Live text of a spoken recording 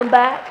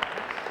back.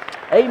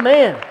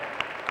 Amen.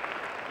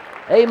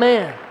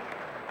 Amen.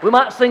 We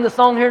might sing the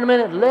song here in a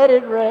minute. Let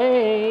it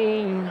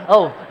rain.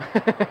 Oh.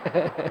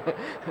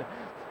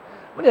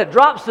 We need a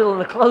drop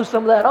cylinder to close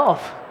some of that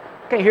off.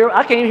 I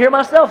can't even hear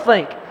myself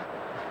think.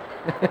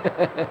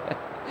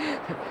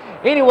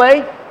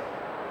 Anyway,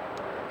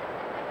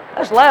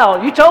 that's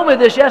loud. You told me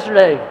this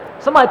yesterday.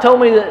 Somebody told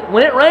me that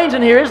when it rains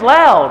in here, it's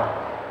loud.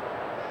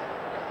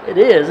 It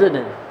is, isn't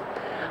it?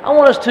 I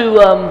want us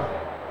to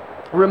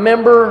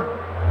remember.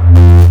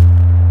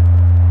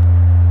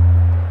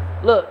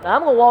 Look, now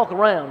I'm going to walk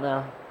around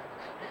now.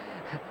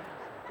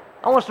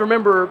 I want us to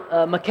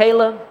remember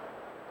Michaela.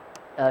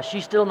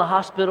 She's still in the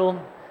hospital.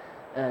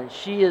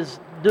 She is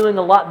doing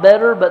a lot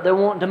better, but they're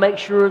wanting to make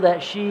sure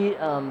that she's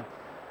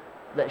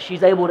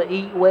able to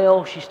eat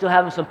well. She's still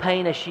having some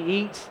pain as she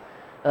eats.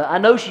 I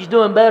know she's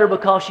doing better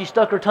because she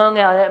stuck her tongue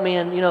out at me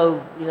and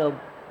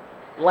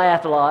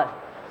laughed a lot.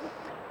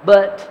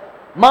 But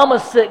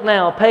Mama's sick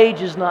now.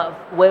 Paige is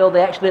not well.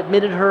 They actually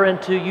admitted her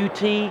into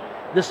UT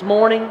this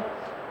morning,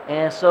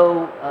 and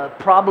so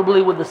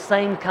probably with the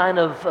same kind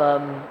of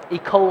E.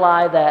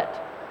 coli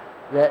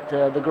that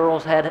the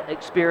girls had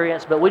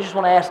experienced. But we just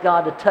want to ask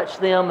God to touch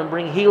them and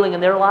bring healing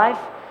in their life.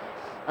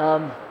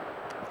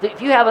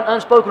 If you have an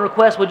unspoken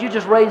request, would you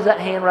just raise that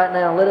hand right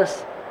now and let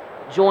us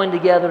join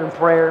together in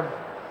prayer?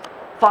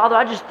 Father,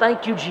 I just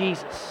thank you,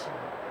 Jesus,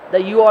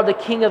 that you are the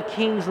King of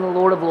Kings and the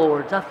Lord of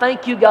Lords. I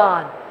thank you,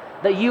 God,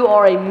 that you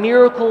are a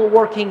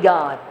miracle-working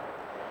God.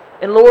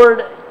 And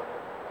Lord,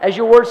 as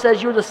your word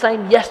says, you're the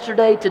same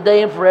yesterday,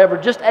 today, and forever.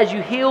 Just as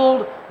you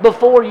healed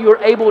before, you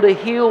are able to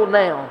heal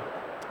now.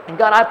 And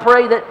God, I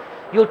pray that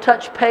you'll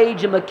touch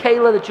Paige and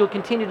Michaela, that you'll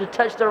continue to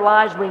touch their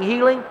lives, bring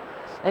healing.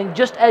 And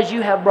just as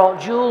you have brought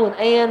Jewel and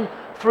Ann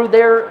through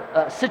their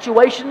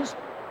situations,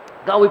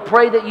 God, we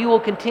pray that you will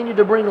continue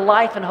to bring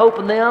life and hope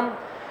in them.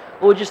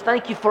 Lord, just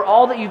thank you for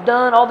all that you've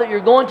done, all that you're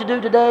going to do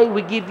today.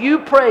 We give you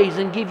praise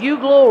and give you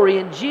glory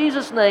in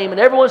Jesus' name.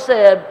 And everyone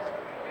said,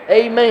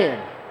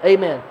 amen.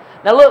 Amen.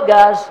 Now look,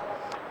 guys,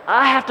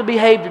 I have to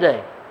behave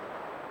today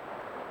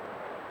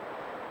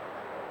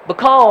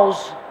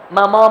because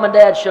my mom and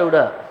dad showed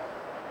up.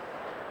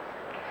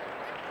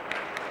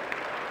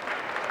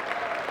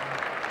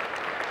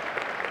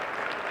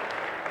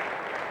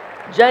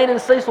 Jane and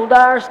Cecil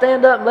Dyer,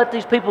 stand up and let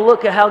these people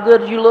look at how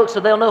good you look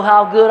so they'll know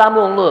how good I'm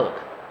going to look.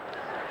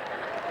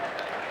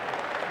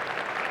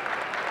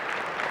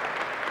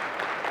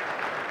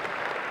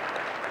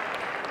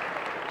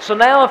 So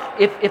now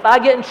if I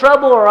get in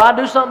trouble or I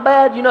do something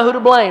bad, you know who to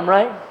blame,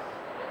 right?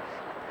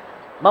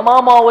 My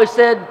mom always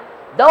said,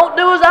 don't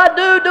do as I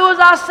do as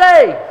I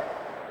say.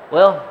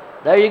 Well,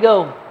 there you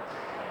go.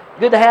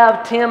 Good to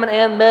have Tim and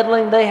Ann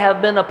Medling. They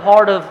have been a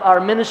part of our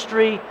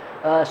ministry,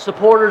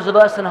 supporters of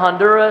us in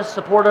Honduras,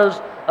 supporters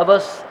of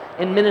us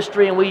in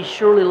ministry, and we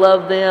surely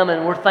love them,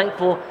 and we're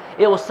thankful.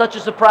 It was such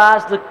a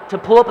surprise to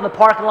pull up in the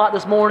parking lot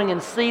this morning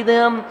and see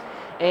them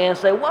and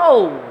say,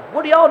 whoa,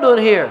 what are y'all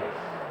doing here?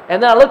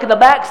 And then I look in the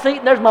back seat,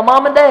 and there's my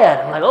mom and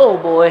dad. I'm like, oh,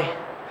 boy.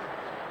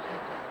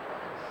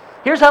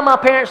 Here's how my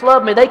parents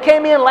love me. They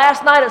came in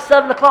last night at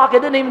 7 o'clock. They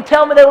didn't even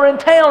tell me they were in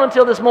town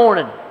until this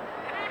morning.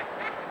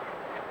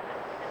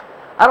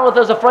 I don't know if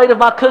they was afraid of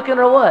my cooking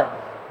or what.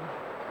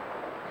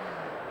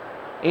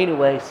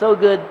 Anyway, so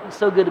good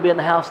to be in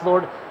the house,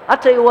 Lord. I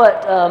tell you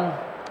what,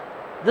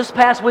 this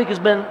past week has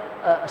been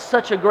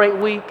such a great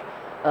week.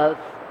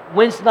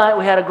 Wednesday night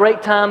we had a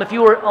great time. If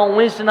you were on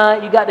Wednesday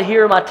night, you got to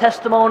hear my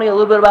testimony, a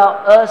little bit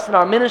about us and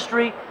our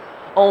ministry.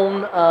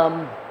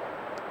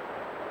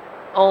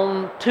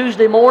 On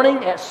Tuesday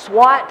morning at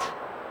SWAT,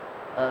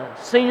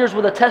 seniors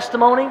with a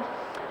testimony.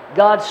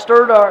 God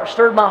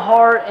stirred my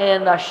heart,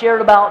 and I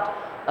shared about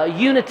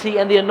unity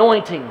and the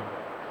anointing.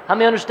 How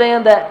many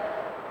understand that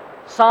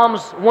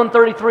Psalms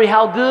 133,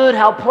 how good,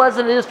 how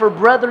pleasant it is for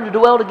brethren to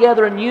dwell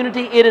together in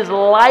unity. It is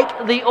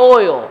like the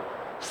oil.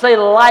 Say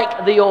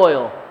like the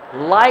oil.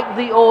 Like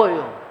the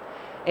oil.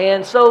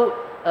 And so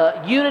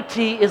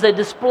unity is a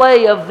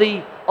display of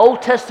the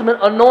Old Testament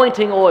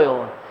anointing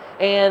oil.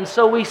 And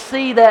so we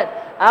see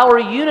that our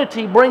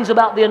unity brings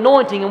about the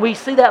anointing, and we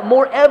see that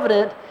more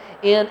evident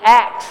in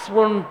Acts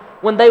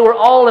when they were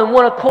all in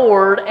one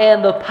accord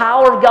and the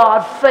power of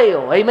God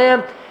fell.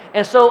 Amen?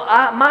 And so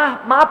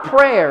my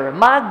prayer,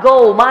 my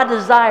goal, my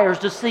desire is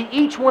to see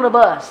each one of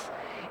us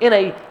in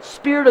a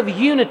spirit of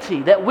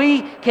unity, that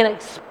we can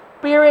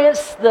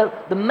experience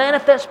the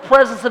manifest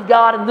presence of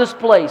God in this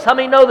place. How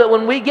many know that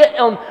when we get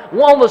on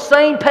the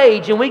same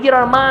page and we get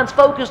our minds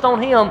focused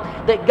on Him,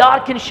 that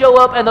God can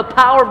show up and the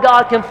power of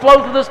God can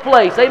flow through this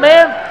place?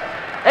 Amen?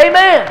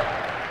 Amen.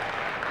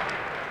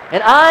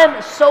 And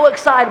I'm so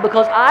excited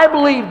because I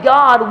believe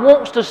God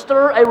wants to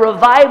stir a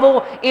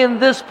revival in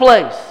this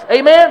place.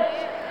 Amen?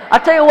 I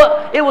tell you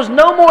what, it was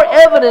no more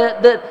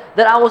evident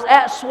that I was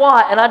at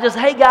SWAT and I just,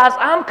 hey guys,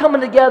 I'm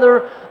coming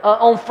together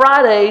on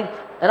Friday,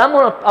 and I'm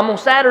on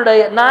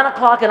Saturday at 9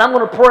 o'clock, and I'm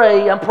going to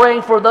pray. I'm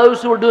praying for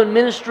those who are doing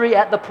ministry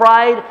at the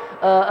Pride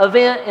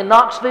event in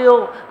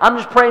Knoxville. I'm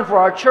just praying for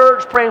our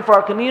church, praying for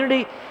our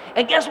community.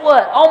 And guess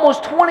what?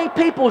 Almost 20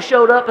 people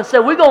showed up and said,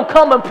 we're going to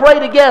come and pray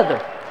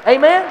together.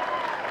 Amen?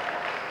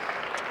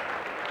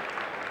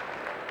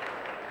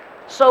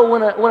 So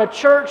when a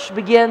church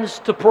begins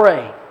to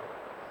pray,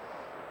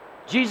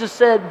 Jesus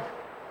said,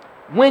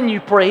 when you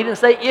pray. He didn't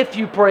say if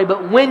you pray,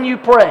 but when you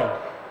pray.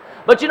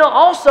 But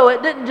also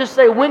it didn't just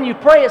say when you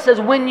pray, it says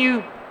when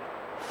you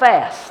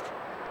fast.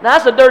 Now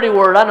that's a dirty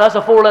word. I know that's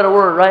a 4-letter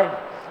word, right?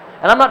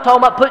 And I'm not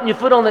talking about putting your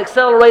foot on the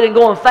accelerator and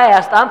going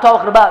fast. I'm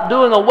talking about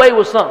doing away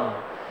with something.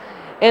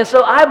 And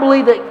so I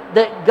believe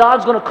that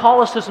God's going to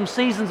call us to some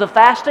seasons of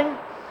fasting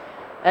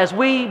as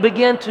we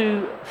begin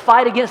to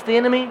fight against the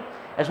enemy,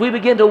 as we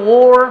begin to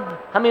war.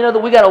 How many know that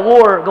we got a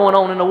war going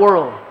on in the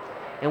world?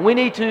 And we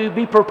need to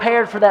be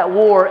prepared for that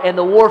war and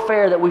the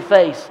warfare that we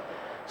face.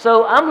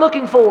 So I'm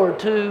looking forward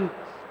to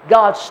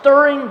God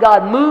stirring,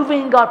 God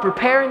moving, God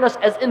preparing us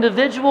as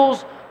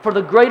individuals for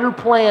the greater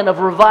plan of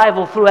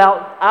revival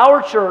throughout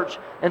our church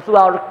and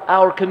throughout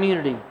our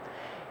community.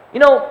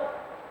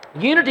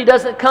 Unity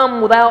doesn't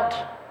come without...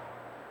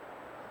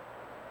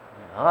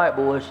 All right,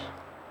 boys.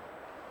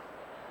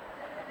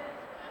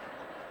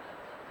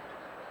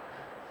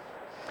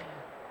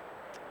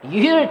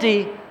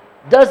 Unity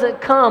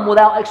doesn't come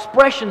without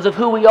expressions of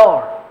who we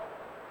are.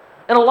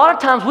 And a lot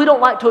of times we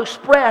don't like to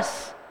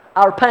express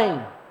our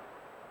pain.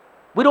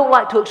 We don't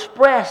like to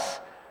express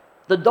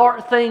the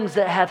dark things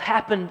that have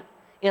happened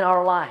in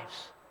our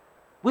lives.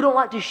 We don't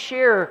like to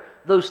share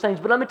those things.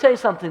 But let me tell you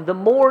something. The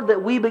more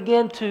that we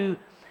begin to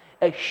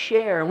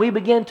share and we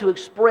begin to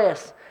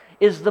express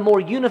is the more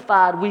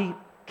unified we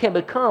can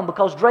become.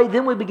 Because, Dre,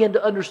 then we begin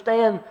to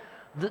understand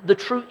the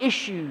true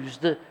issues,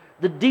 the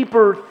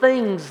deeper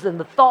things and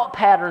the thought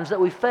patterns that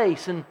we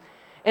face. And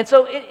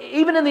so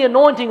even in the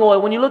anointing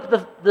oil, when you look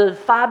at the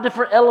 5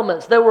 different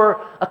elements, there were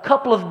a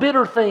couple of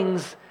bitter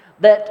things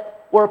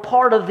that were a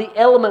part of the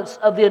elements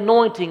of the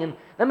anointing. And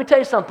let me tell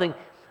you something.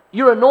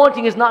 Your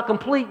anointing is not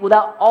complete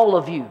without all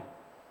of you.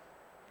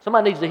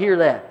 Somebody needs to hear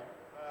that.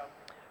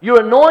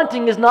 Your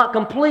anointing is not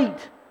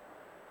complete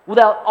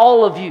without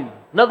all of you.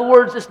 In other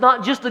words, it's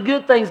not just the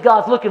good things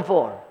God's looking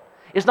for.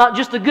 It's not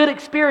just the good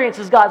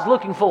experiences God's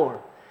looking for.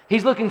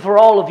 He's looking for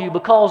all of you,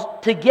 because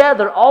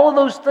together, all of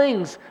those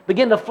things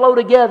begin to flow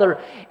together.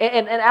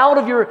 And out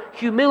of your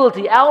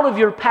humility, out of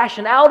your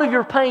passion, out of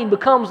your pain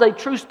becomes a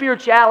true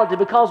spirituality,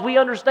 because we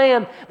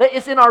understand that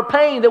it's in our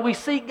pain that we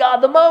seek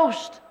God the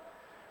most.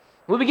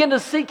 We begin to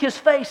seek His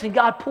face and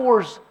God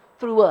pours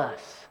through us.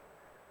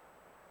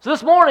 So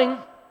this morning,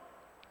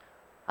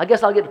 I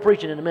guess I'll get to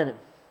preaching in a minute.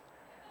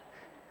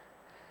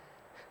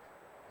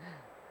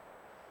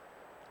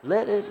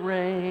 Let it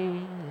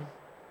rain.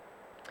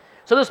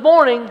 So this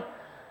morning,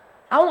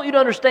 I want you to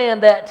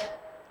understand that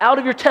out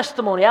of your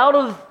testimony, out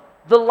of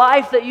the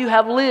life that you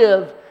have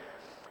lived,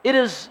 it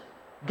is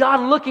God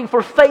looking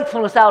for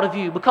faithfulness out of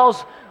you,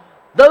 because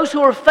those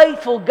who are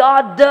faithful,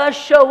 God does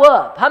show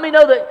up. How many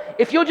know that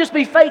if you'll just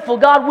be faithful,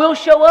 God will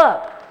show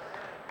up?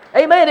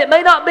 Amen. It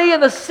may not be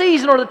in the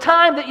season or the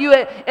time that you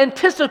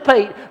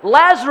anticipate.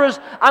 Lazarus,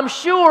 I'm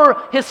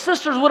sure his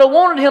sisters would have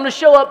wanted him to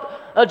show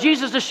up,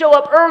 Jesus to show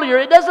up earlier.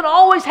 It doesn't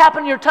always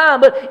happen in your time,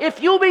 but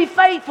if you'll be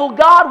faithful,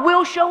 God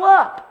will show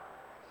up.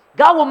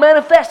 God will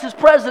manifest His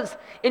presence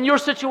in your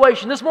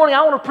situation. This morning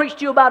I want to preach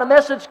to you about a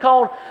message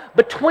called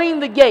Between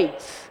the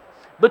Gates.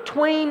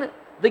 Between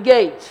the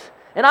Gates.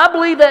 And I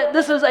believe that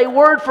this is a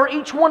word for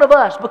each one of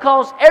us,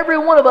 because every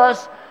one of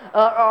us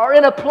are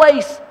in a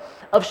place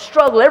of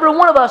struggle. Every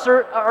one of us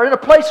are in a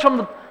place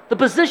from the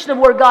position of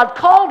where God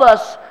called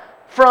us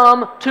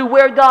from to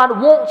where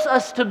God wants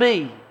us to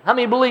be. How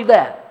many believe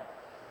that?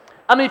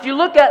 I mean, if you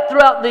look at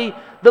throughout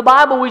the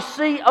Bible, we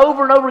see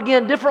over and over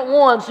again different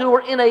ones who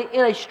are in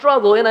a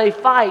struggle, in a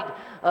fight,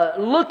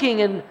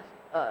 looking and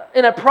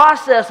in a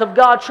process of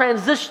God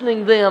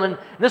transitioning them. And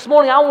this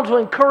morning I want to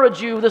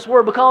encourage you with this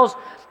word, because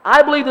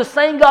I believe the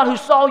same God who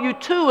saw you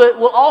to it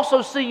will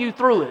also see you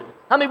through it.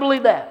 How many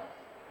believe that?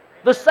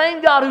 The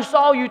same God who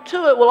saw you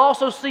to it will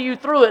also see you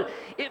through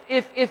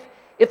it.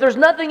 If there's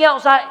nothing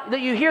else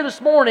that you hear this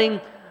morning,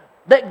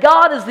 that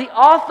God is the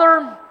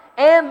author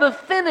and the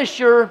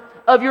finisher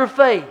of your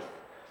faith.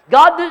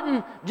 God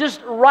didn't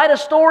just write a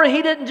story.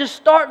 He didn't just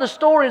start the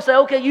story and say,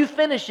 okay, you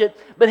finish it.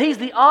 But He's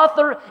the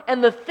author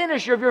and the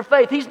finisher of your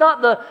faith. He's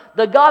not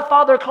the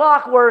Godfather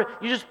clock where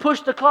you just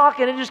push the clock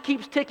and it just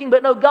keeps ticking.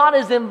 But no, God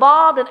is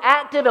involved and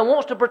active and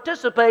wants to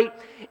participate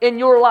in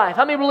your life.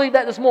 How many believe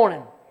that this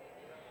morning?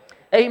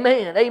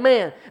 Amen,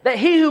 amen. That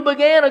He who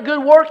began a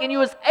good work in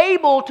you is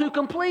able to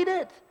complete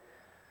it.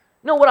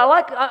 You know what I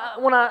like,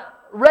 when I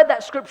read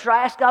that scripture,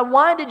 I asked God,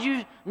 why did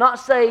you not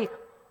say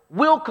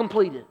will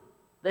complete it?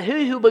 That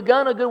He who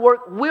begun a good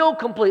work will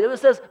complete it. It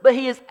says, but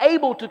He is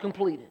able to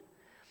complete it.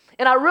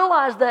 And I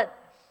realized that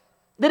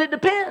it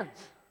depends.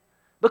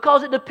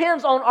 Because it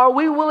depends on, are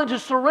we willing to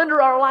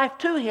surrender our life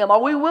to Him?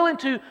 Are we willing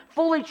to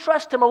fully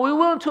trust Him? Are we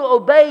willing to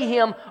obey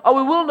Him? Are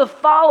we willing to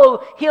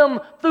follow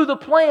Him through the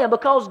plan?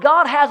 Because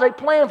God has a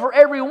plan for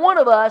every one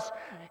of us,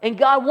 and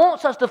God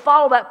wants us to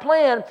follow that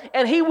plan,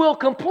 and He will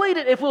complete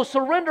it if we'll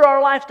surrender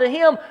our lives to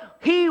Him.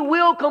 He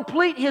will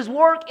complete His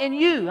work in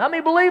you. How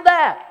many believe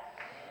that?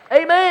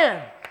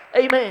 Amen.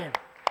 Amen.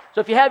 So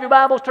if you have your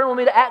Bibles, turn with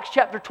me to Acts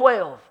chapter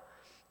 12.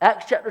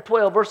 Acts chapter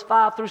 12, verse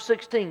 5 through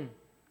 16.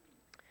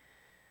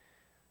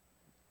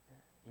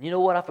 And you know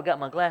what? I forgot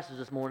my glasses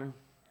this morning.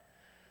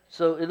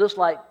 So it looks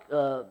like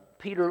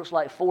Peter looks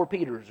like 4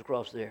 Peters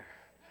across there.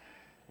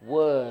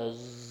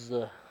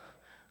 All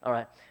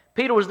right.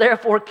 Peter was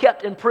therefore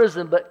kept in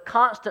prison, but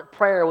constant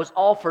prayer was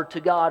offered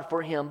to God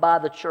for him by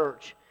the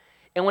church.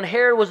 And when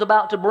Herod was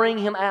about to bring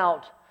him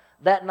out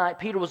that night,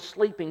 Peter was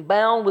sleeping,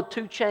 bound with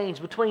 2 chains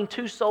between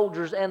 2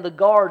 soldiers, and the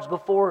guards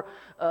before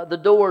the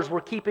doors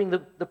were keeping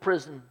the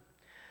prison.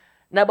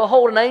 Now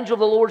behold, an angel of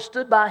the Lord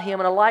stood by him,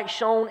 and a light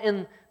shone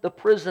in the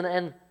prison,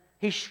 and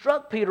he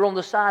struck Peter on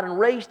the side and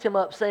raised him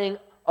up, saying,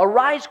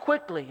 "Arise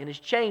quickly," and his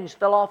chains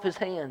fell off his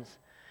hands.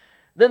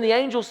 Then the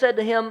angel said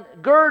to him,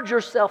 "Gird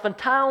yourself and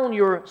tie on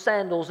your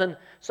sandals." And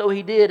so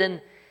he did.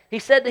 And he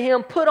said to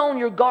him, "Put on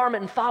your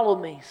garment and follow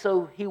me."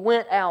 So he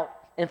went out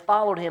and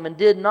followed him, and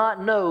did not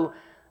know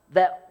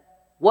that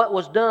what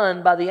was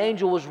done by the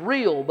angel was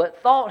real, but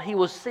thought he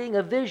was seeing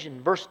a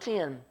vision. Verse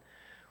 10.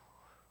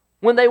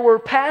 When they were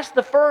past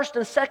the first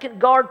and second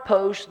guard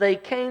posts, they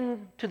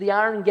came to the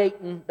iron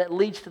gate that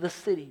leads to the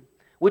city,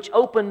 which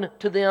opened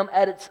to them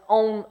at its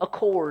own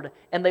accord.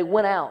 And they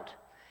went out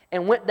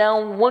and went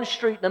down one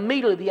street, and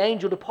immediately the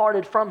angel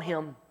departed from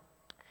him.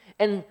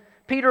 And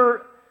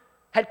Peter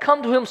had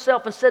come to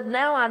himself and said,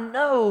 "Now I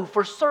know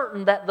for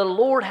certain that the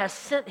Lord has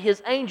sent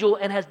his angel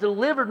and has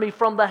delivered me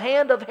from the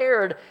hand of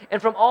Herod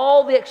and from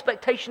all the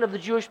expectation of the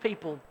Jewish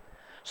people."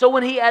 So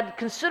when he had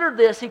considered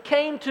this, he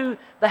came to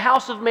the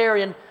house of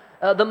Mary, and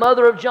the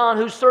mother of John,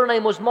 whose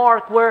surname was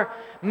Mark, where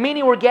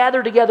many were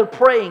gathered together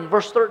praying.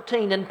 Verse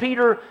 13. And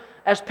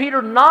as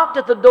Peter knocked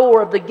at the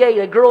door of the gate,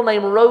 a girl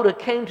named Rhoda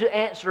came to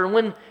answer. And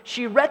when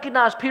she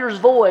recognized Peter's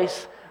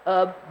voice,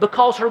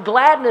 because her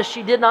gladness,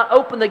 she did not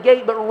open the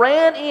gate, but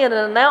ran in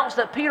and announced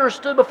that Peter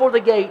stood before the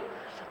gate.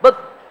 But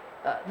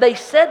they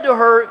said to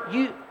her,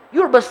 "You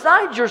are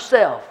beside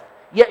yourself."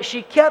 Yet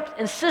she kept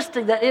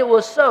insisting that it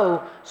was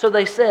so. So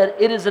they said,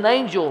 "It is an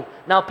angel."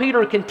 Now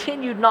Peter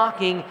continued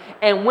knocking,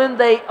 and when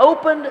they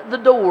opened the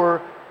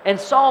door and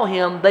saw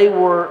him, they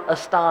were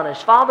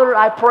astonished. Father,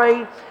 I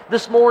pray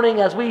this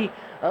morning as we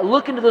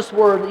look into this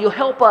word that you'll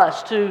help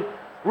us to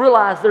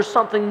realize there's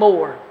something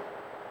more.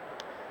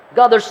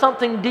 God, there's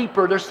something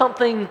deeper. There's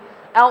something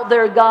out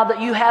there, God,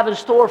 that you have in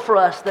store for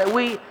us that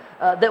we,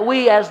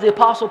 as the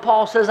Apostle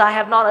Paul says, I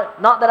have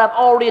not that I've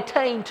already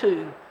attained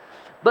to.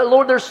 But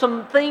Lord, there's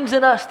some things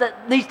in us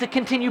that needs to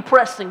continue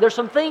pressing. There's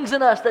some things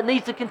in us that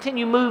needs to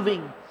continue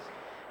moving.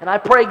 And I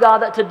pray,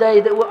 God, that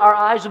today that our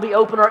eyes will be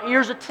open, our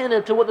ears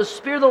attentive to what the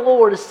Spirit of the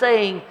Lord is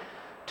saying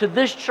to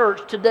this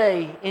church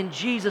today. In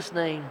Jesus'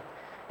 name,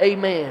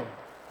 amen.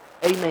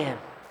 Amen.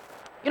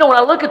 You know, when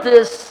I look at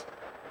this,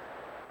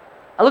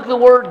 I look at the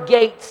word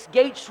gates.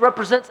 Gates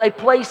represents a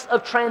place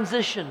of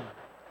transition.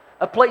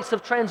 A place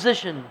of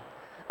transition.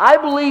 I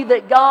believe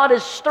that God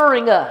is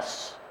stirring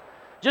us.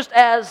 Just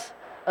as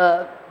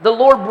the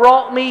Lord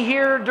brought me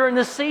here during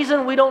this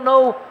season, we don't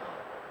know.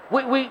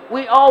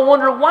 We all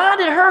wonder, why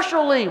did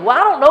Herschel leave? Well,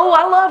 I don't know.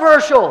 I love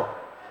Herschel.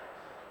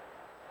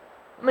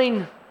 I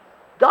mean,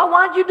 God,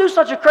 why did you do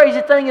such a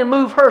crazy thing and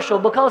move Herschel?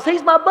 Because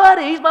he's my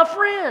buddy. He's my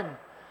friend.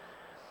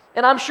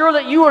 And I'm sure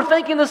that you are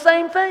thinking the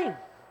same thing.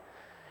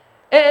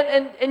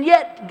 And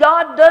yet,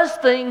 God does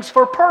things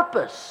for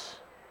purpose.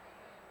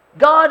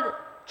 God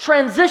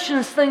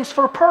transitions things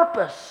for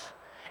purpose.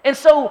 And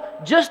so,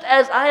 just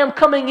as I am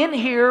coming in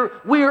here,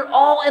 we are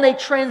all in a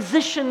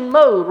transition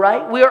mode,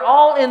 right? We are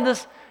all in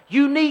this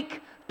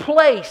unique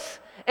place.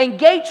 And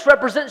gates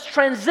represents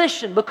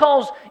transition,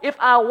 because if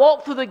I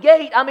walk through the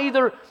gate, I'm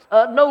either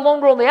no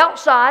longer on the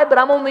outside, but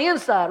I'm on the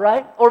inside,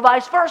 right? Or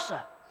vice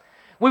versa.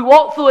 We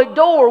walk through a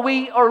door,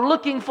 we are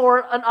looking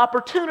for an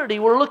opportunity.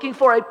 We're looking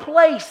for a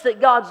place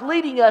that God's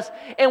leading us.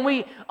 And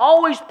we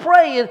always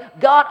pray, and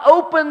God,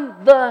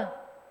 open the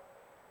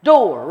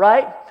door,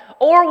 right?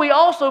 Or we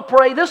also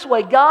pray this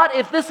way, God,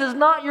 if this is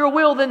not your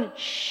will, then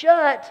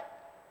shut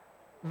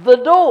the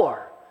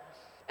door.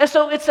 And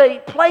so it's a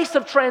place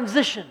of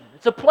transition.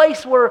 It's a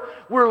place where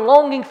we're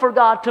longing for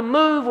God to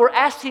move. We're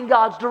asking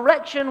God's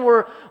direction.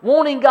 We're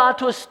wanting God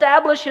to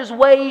establish His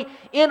way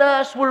in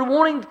us. We're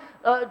wanting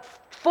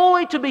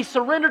fully to be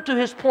surrendered to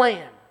His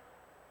plan.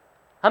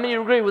 How many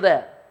agree with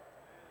that?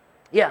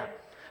 Yeah.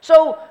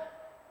 So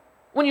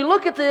when you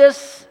look at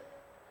this,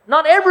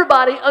 not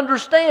everybody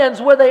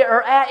understands where they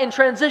are at in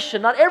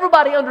transition. Not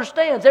everybody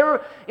understands.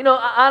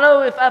 I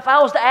know if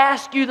I was to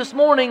ask you this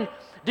morning,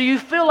 do you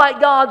feel like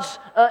God's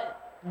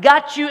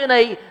got you in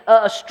a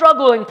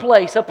struggling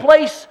place, a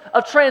place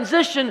of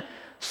transition?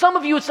 Some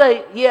of you would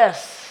say,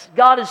 yes,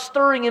 God is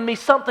stirring in me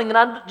something, and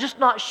I'm just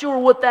not sure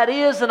what that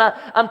is, and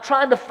I'm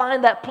trying to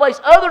find that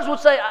place. Others would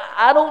say,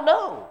 I don't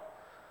know.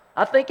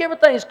 I think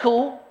everything's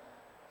cool.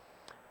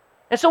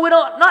 And so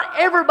not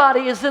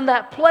everybody is in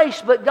that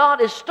place, but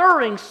God is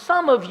stirring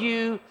some of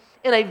you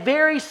in a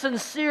very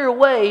sincere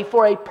way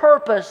for a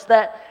purpose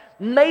that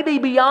may be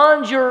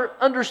beyond your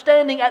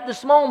understanding at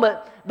this moment,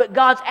 but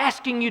God's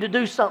asking you to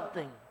do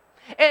something.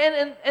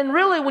 And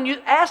really, when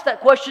you ask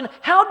that question,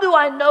 how do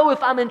I know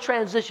if I'm in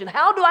transition?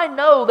 How do I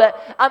know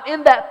that I'm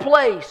in that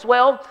place?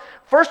 Well,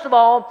 first of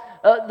all,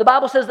 the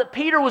Bible says that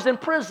Peter was in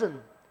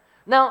prison.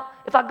 Now,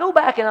 if I go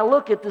back and I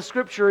look at the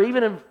scripture,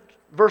 even in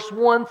verse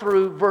 1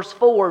 through verse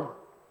 4,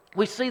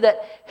 we see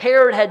that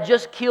Herod had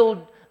just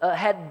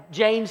had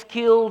James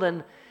killed,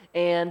 and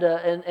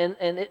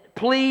it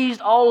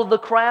pleased all of the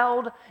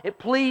crowd. It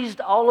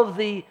pleased all of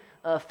the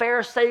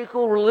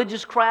Pharisaical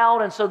religious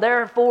crowd, and so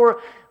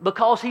therefore,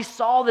 because he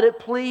saw that it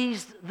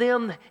pleased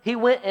them, he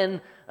went and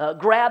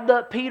grabbed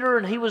up Peter,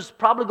 and he was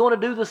probably going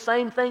to do the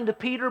same thing to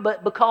Peter,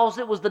 but because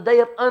it was the day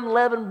of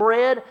unleavened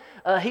bread,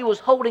 he was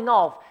holding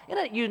off.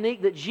 Isn't it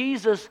unique that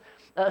Jesus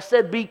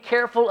said, "Be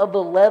careful of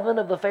the leaven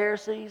of the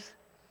Pharisees"?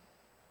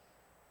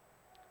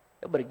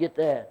 Everybody get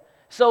that?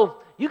 So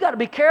you got to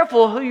be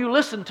careful who you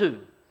listen to.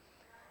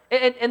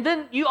 And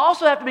then you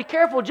also have to be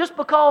careful, just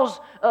because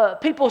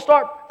people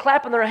start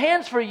clapping their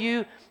hands for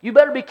you, you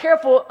better be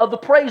careful of the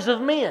praise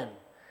of men.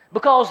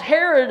 Because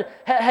Herod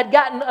had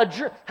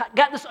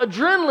got this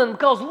adrenaline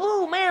because,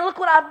 "Ooh, man, look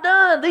what I've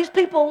done. These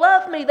people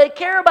love me. They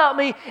care about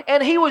me."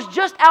 And he was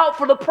just out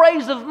for the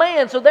praise of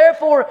man. So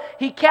therefore,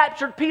 he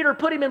captured Peter,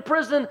 put him in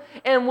prison,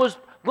 and was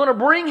going to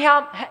bring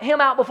him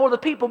out before the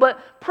people. But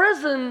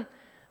prison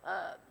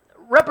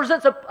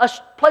represents a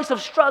place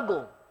of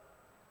struggle.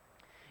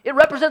 It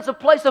represents a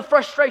place of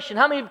frustration.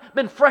 How many have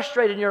been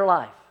frustrated in your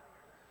life?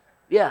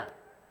 Yeah.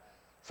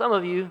 Some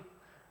of you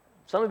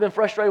have been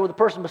frustrated with the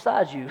person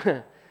beside you.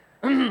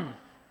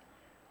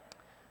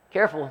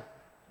 Careful,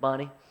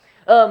 Bonnie.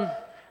 And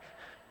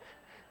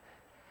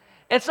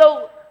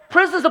so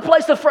prison's a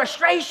place of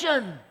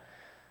frustration.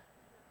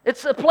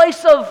 It's a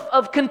place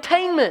of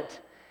containment.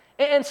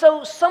 And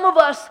so some of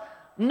us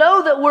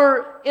know that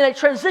we're in a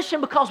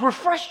transition because we're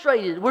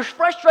frustrated. We're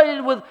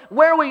frustrated with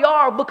where we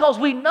are because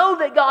we know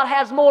that God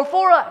has more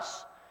for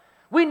us.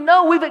 We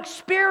know we've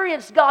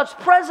experienced God's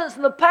presence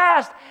in the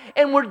past,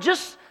 and we're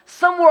just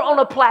somewhere on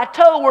a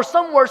plateau. We're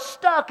somewhere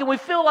stuck, and we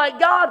feel like,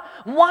 "God,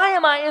 why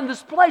am I in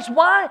this place?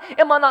 Why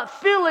am I not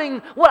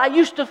feeling what I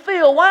used to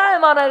feel? Why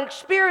am I not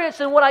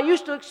experiencing what I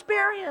used to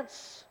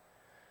experience?"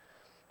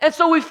 And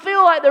so we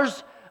feel like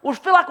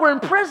we're in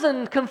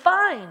prison,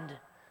 confined,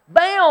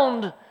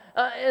 bound.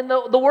 And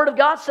the Word of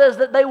God says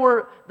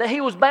that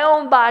he was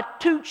bound by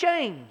 2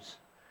 chains.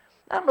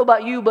 I don't know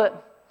about you,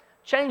 but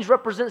chains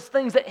represents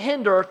things that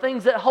hinder or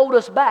things that hold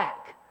us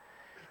back.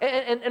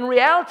 And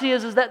reality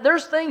is that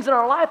there's things in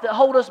our life that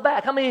hold us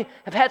back. How many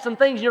have had some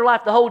things in your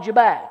life to hold you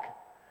back?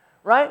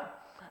 Right?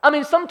 I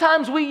mean,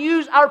 sometimes we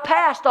use our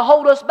past to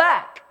hold us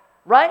back.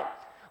 Right?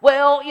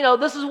 Well,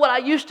 this is what I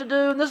used to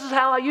do, and this is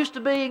how I used to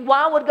be.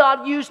 Why would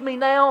God use me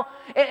now?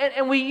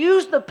 And we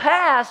use the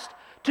past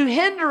to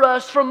hinder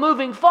us from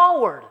moving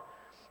forward.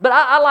 But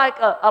I like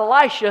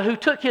Elisha, who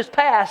took his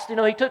past.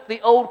 He took the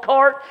old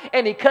cart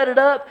and he cut it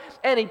up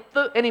and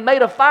he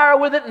made a fire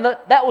with it, and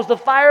that was the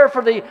fire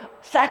for the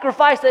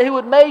sacrifice that he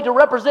would make to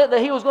represent that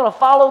he was going to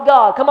follow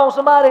God. Come on,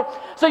 somebody.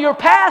 So your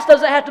past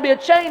doesn't have to be a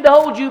chain to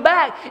hold you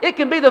back. It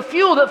can be the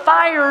fuel that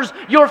fires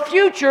your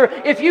future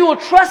if you will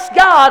trust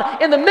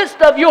God in the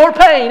midst of your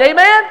pain.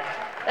 Amen?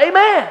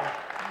 Amen.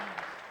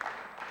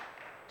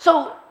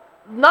 So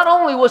not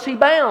only was he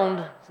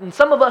bound, and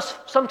some of us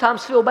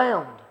sometimes feel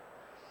bound.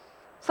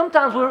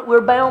 Sometimes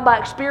we're bound by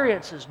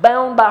experiences,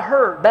 bound by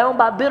hurt, bound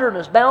by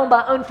bitterness, bound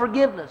by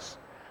unforgiveness,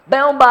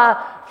 bound by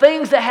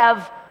things that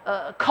have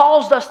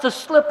caused us to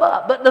slip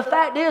up. But the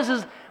fact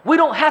is we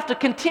don't have to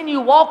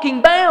continue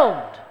walking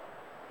bound.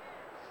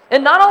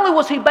 And not only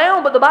was he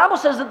bound, but the Bible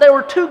says that there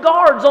were 2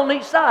 guards on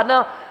each side.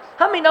 Now,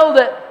 how many know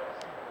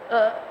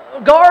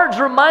that guards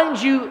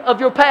remind you of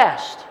your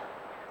past?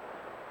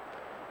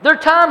 There are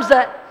times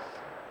that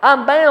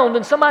I'm bound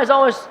and somebody's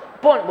always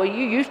pointing, "Well,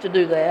 you used to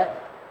do that."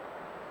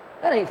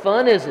 That ain't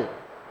fun, is it?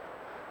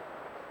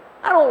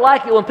 I don't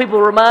like it when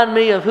people remind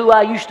me of who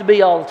I used to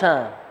be all the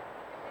time.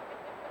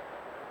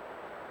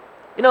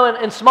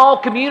 In small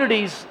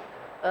communities,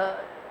 a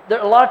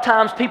lot of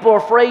times people are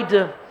afraid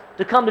to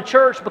come to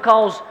church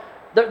because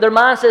their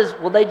mind says,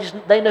 "Well,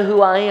 they know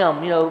who I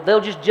am.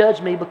 They'll just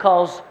judge me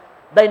because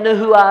they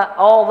know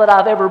all that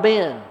I've ever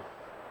been."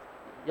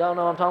 Y'all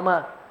know what I'm talking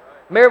about?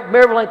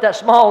 Maryville ain't that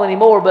small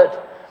anymore,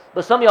 but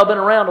some of y'all been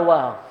around a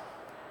while.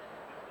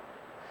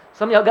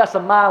 Some of y'all got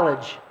some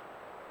mileage.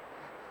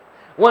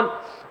 One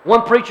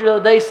preacher the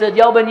other day said,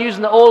 "Y'all been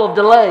using the oil of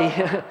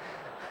delay."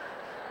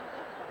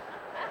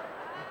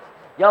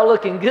 Y'all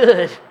looking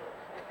good.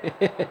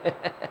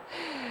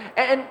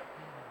 and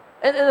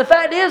the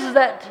fact is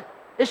that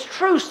it's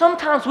true.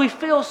 Sometimes we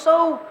feel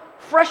so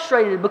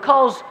frustrated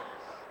because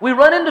we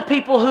run into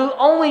people who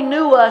only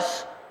knew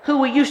us who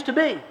we used to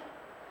be.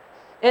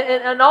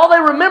 And all they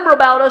remember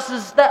about us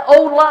is that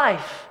old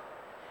life.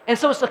 And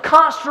so it's a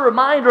constant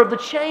reminder of the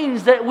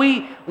chains that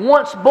we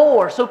once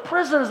bore. So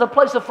prison is a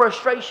place of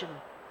frustration.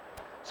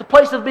 It's a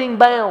place of being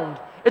bound.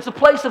 It's a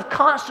place of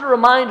constant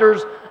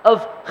reminders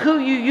of who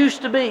you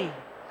used to be.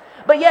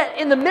 But yet,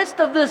 in the midst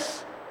of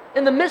this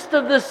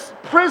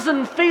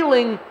prison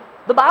feeling,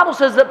 the Bible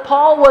says that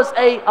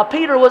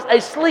Peter was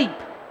asleep.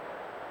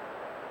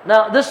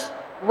 Now, this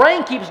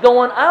rain keeps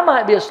going, I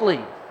might be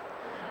asleep.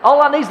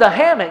 All I need is a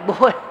hammock,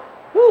 boy.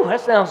 Whew,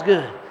 that sounds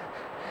good.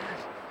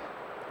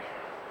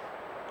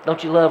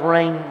 Don't you love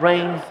rain?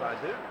 Yes, I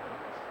do.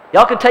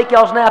 Y'all can take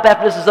y'all's nap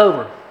after this is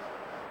over.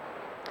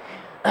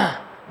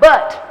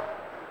 But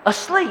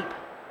asleep.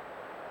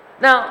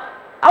 Now,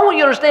 I want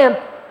you to understand,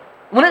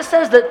 when it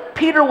says that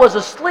Peter was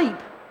asleep,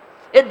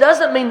 it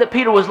doesn't mean that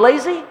Peter was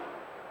lazy.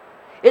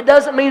 It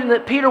doesn't mean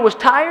that Peter was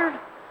tired.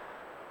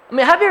 I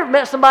mean, have you ever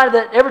met somebody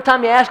that every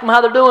time you ask them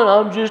how they're doing,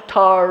 I'm just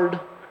tired?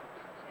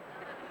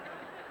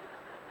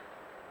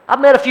 I've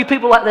met a few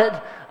people like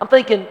that. I'm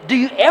thinking, do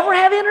you ever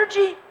have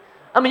energy?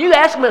 I mean, you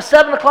ask them at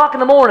 7 o'clock in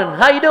the morning,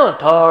 how you doing?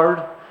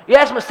 Tired. You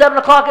ask them at 7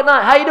 o'clock at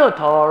night, how you doing?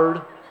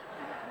 Tired.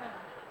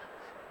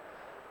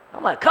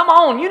 I'm like, come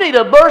on, you need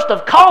a burst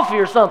of coffee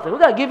or something. We've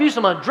got to give you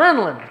some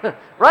adrenaline,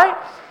 right?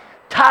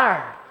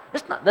 Tired.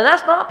 Then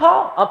that's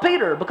not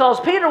Peter, because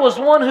Peter was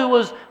one who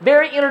was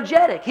very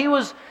energetic. He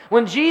was,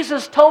 when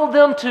Jesus told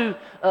them to,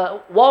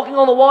 walking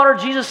on the water,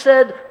 Jesus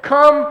said,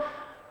 come.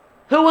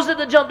 Who was it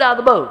that jumped out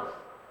of the boat?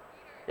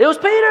 It was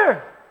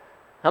Peter.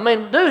 I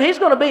mean, dude, he's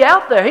going to be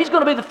out there. He's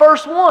going to be the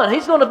first one.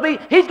 He's going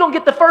to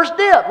get the first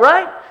dip,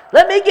 right?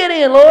 Let me get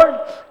in, Lord.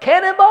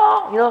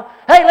 Cannonball,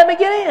 hey, let me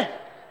get in.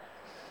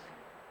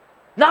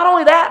 Not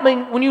only that, I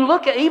mean, when you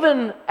look at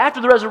even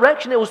after the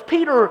resurrection, it was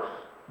Peter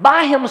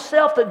by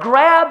himself that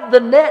grabbed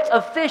the nets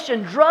of fish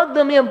and dragged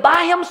them in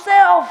by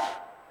himself.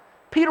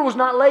 Peter was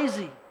not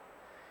lazy.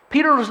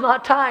 Peter was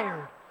not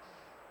tired.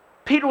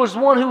 Peter was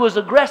one who was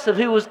aggressive,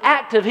 who was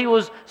active. He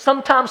was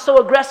sometimes so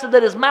aggressive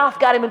that his mouth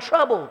got him in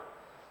trouble.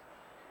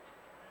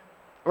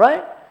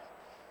 Right?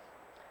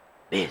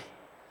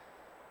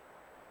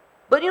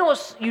 But you know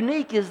what's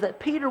unique is that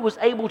Peter was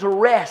able to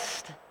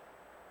rest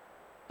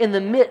in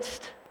the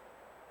midst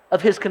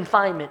of his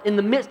confinement, in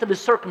the midst of his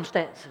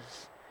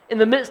circumstances, in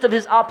the midst of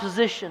his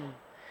opposition.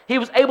 He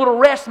was able to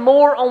rest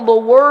more on the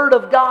Word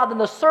of God than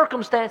the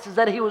circumstances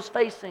that he was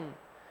facing.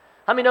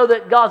 How many know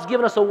that God's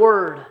given us a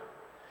Word?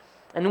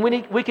 And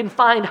we can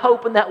find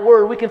hope in that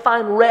Word. We can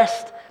find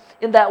rest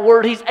in that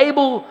Word. He's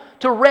able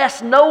to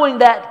rest knowing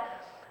that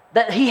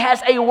he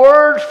has a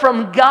word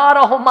from God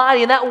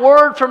Almighty, and that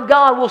word from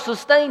God will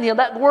sustain him.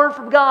 That word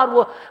from God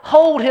will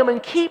hold him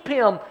and keep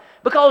him.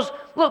 Because,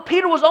 look,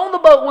 Peter was on the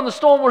boat when the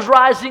storm was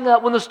rising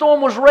up, when the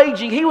storm was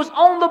raging. He was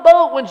on the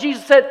boat when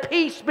Jesus said,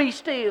 peace, be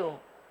still.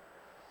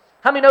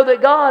 How many know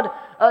that God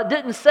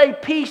didn't say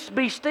peace,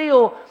 be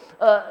still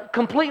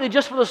completely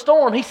just for the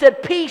storm? He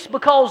said peace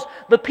because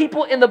the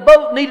people in the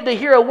boat needed to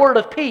hear a word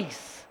of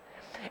peace.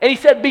 And he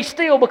said be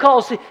still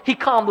because he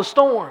calmed the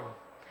storm.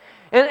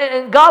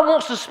 And God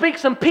wants to speak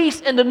some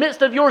peace in the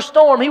midst of your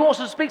storm. He wants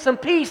to speak some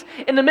peace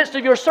in the midst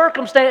of your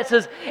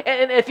circumstances.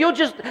 And if you'll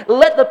just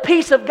let the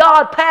peace of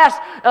God pass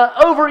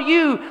over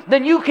you,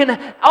 then you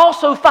can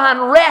also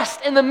find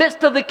rest in the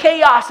midst of the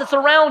chaos that's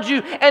around you.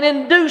 And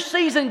in due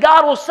season,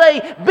 God will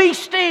say, be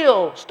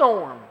still,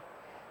 storm.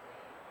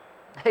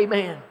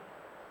 Amen.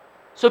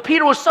 So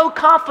Peter was so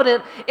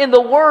confident in the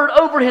word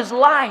over his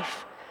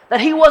life that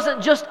he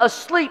wasn't just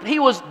asleep, he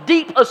was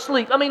deep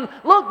asleep. I mean,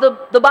 look,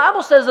 the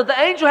Bible says that the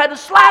angel had to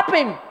slap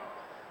him.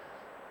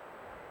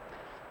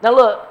 Now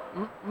look,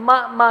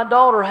 my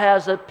daughter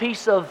has a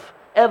piece of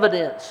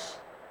evidence.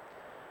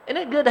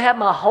 Isn't it good to have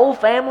my whole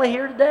family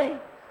here today?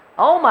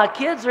 All my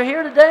kids are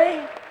here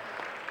today.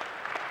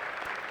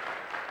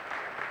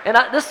 And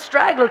this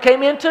straggler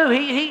came in too.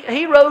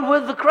 He rode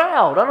with the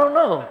crowd. I don't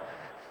know.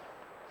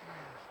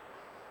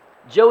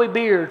 Joey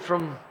Beard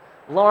from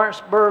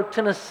Lawrenceburg,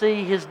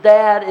 Tennessee. His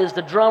dad is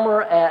the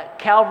drummer at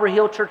Calvary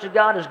Hill Church of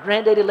God. His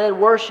granddaddy led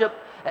worship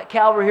at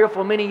Calvary Hill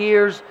for many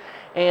years.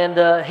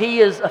 And he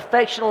is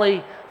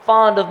affectionately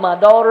fond of my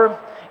daughter,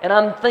 and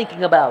I'm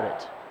thinking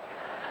about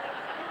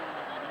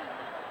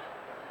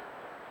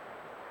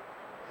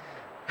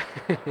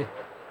it.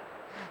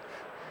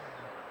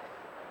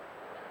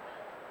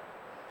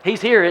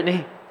 He's here, isn't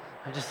he?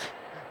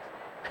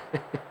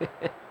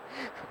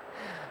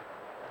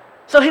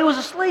 So he was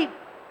asleep.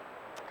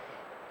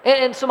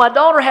 And so my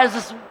daughter has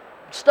this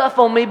stuff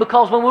on me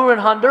because when we were in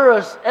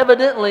Honduras,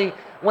 evidently,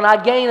 when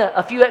I gain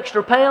a few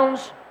extra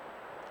pounds,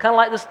 kind of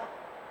like this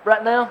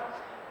right now,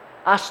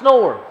 I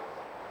snore.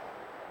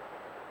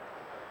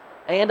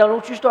 And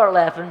don't you start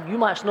laughing. You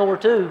might snore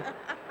too.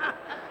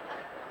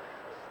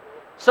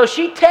 So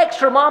she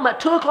texts her mom at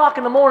 2 o'clock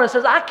in the morning and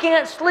says, I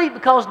can't sleep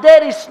because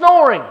Daddy's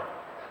snoring.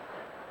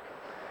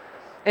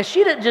 And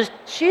she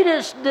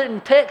just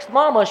didn't text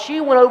Mama.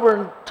 She went over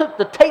and took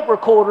the tape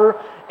recorder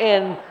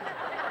and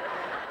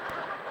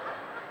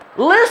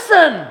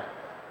listen.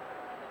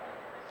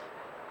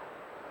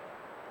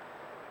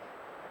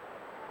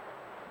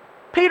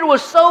 Peter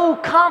was so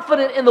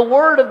confident in the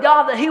Word of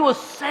God that he was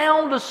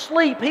sound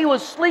asleep. He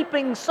was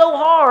sleeping so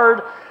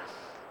hard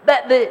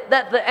that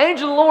the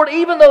angel of the Lord,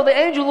 even though the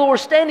angel of the Lord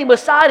was standing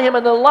beside him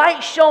and the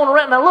light shone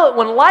around. Now look,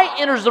 when light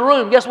enters the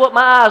room, guess what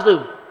my eyes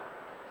do?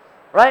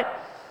 Right?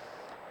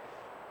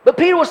 But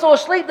Peter was so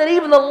asleep that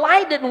even the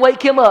light didn't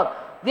wake him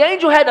up. The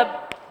angel had to,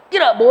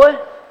 get up, boy.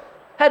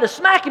 Had to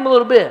smack him a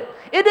little bit.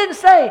 It didn't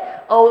say,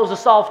 oh, it was a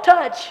soft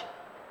touch.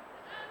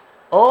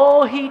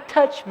 Oh, he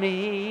touched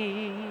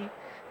me.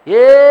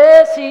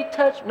 Yes, he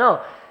touched me.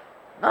 No,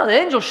 the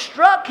angel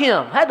struck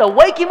him. Had to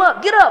wake him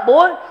up. Get up,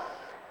 boy.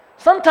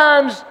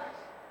 Sometimes,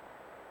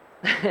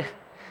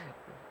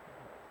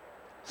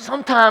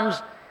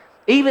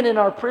 even in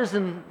our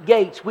prison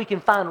gates, we can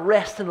find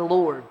rest in the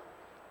Lord.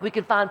 We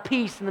can find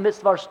peace in the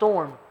midst of our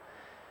storm.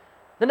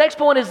 The next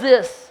point is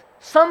this.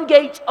 Some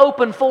gates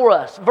open for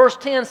us. Verse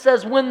 10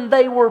 says, when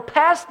they were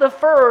past the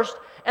first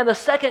and the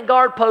second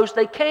guard post,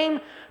 they came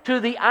to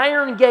the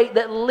iron gate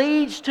that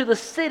leads to the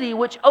city,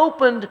 which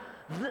opened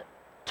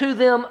to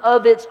them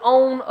of its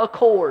own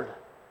accord.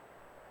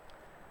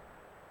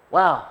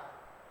 Wow.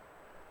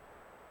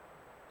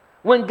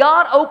 When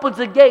God opens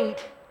a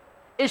gate,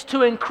 it's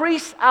to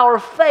increase our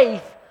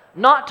faith,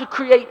 not to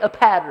create a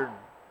pattern.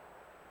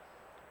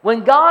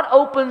 When God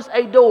opens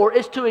a door,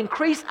 it's to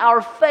increase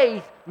our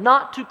faith,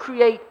 not to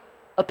create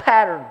a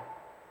pattern.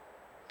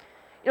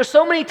 You know,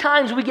 so many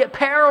times we get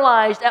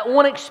paralyzed at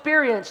one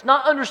experience,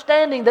 not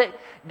understanding that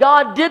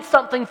God did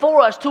something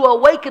for us to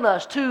awaken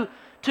us, to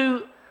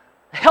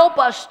help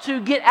us to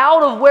get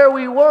out of where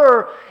we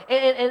were.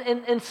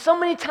 And so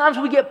many times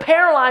we get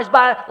paralyzed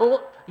by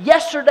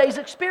yesterday's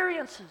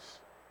experiences.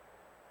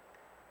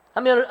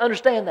 I mean,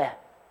 understand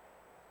that.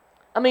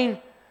 I mean,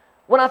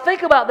 when I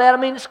think about that, I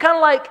mean, it's kind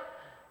of like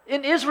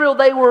in Israel,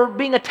 they were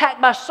being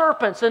attacked by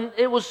serpents, and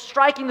it was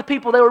striking the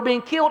people. They were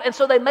being killed, and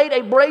so they made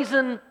a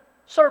brazen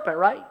serpent,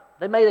 right?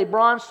 They made a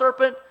bronze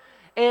serpent,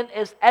 and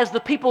as the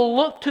people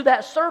looked to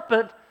that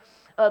serpent,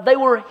 they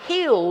were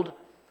healed.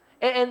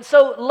 And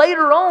so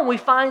later on, we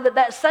find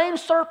that same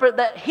serpent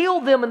that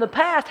healed them in the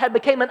past had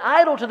become an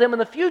idol to them in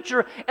the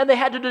future, and they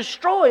had to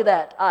destroy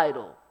that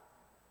idol.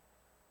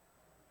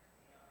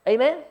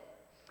 Amen?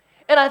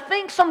 And I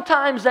think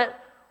sometimes that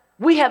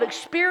we have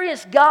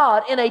experienced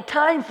God in a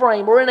time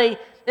frame or in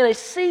a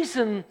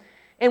season,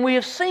 and we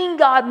have seen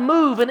God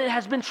move, and it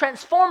has been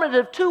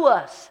transformative to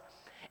us.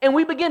 And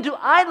we begin to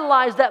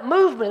idolize that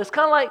movement. It's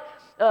kind of like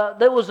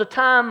there was a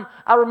time,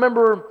 I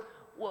remember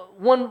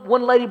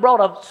one lady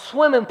brought a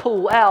swimming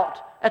pool out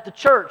at the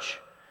church.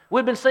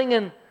 We'd been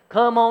singing,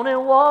 "Come on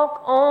and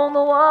walk on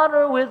the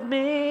water with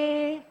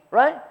me,"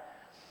 right?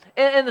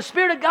 And the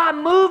Spirit of God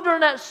moved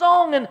during that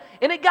song, and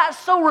it got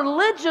so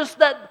religious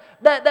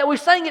that we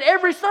sang it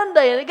every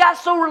Sunday, and it got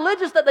so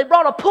religious that they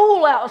brought a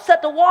pool out and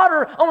set the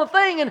water on the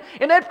thing, and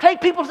they'd take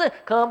people and say,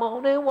 "Come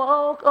on and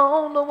walk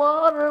on the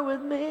water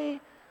with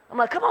me." I'm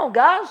like, come on,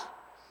 guys.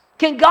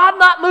 Can God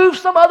not move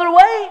some other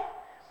way?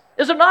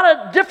 Is there not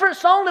a different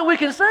song that we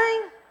can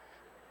sing?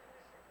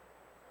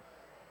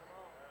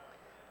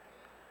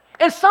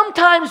 And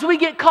sometimes we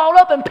get caught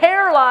up and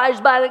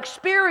paralyzed by an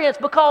experience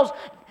because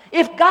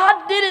if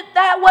God did it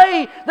that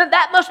way, then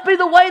that must be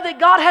the way that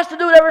God has to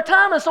do it every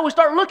time. And so we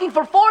start looking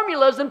for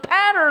formulas and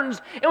patterns.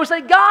 And we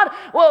say, God,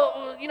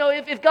 well, you know,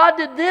 if God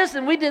did this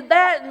and we did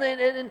that,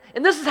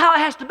 and this is how it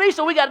has to be,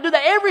 so we got to do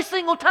that every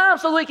single time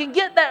so we can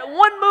get that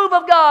one move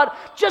of God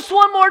just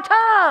one more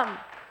time.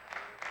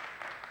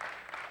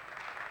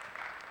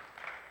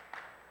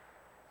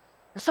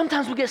 And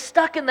sometimes we get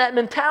stuck in that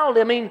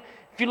mentality. I mean,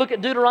 if you look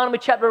at Deuteronomy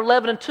chapter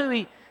 11 and 2,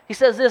 he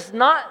says this,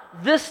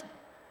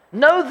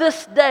 "Know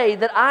this day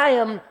that I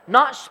am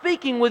not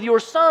speaking with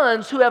your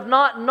sons who have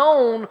not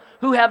known,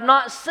 who have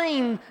not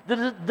seen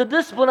the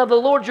discipline of the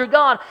Lord your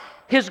God,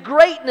 His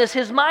greatness,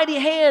 His mighty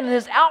hand, and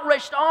His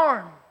outstretched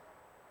arm."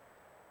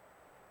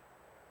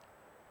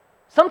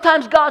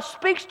 Sometimes God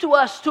speaks to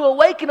us to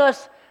awaken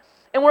us,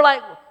 and we're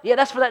like, yeah,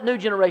 that's for that new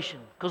generation,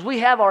 because we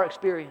have our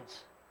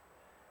experience.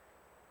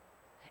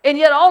 And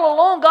yet all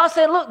along, God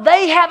said, look,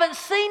 they haven't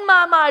seen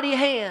my mighty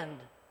hand.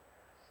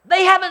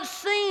 They haven't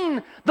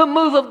seen the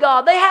move of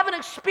God. They haven't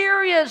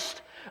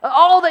experienced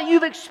all that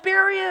you've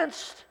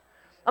experienced.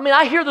 I mean,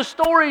 I hear the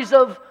stories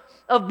of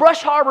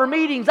Brush Harbor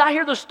meetings. I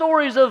hear the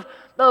stories of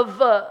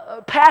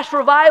past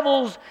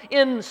revivals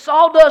in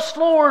sawdust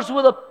floors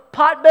with a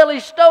potbelly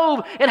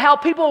stove, and how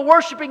people are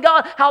worshiping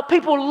God, how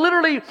people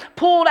literally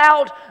pulled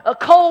out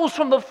coals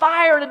from the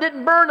fire and it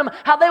didn't burn them,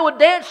 how they would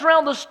dance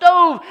around the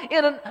stove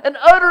in an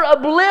utter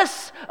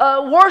bliss,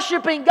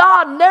 worshiping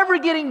God, never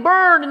getting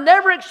burned and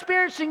never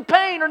experiencing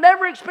pain or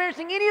never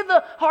experiencing any of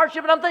the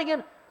hardship. And I'm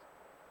thinking,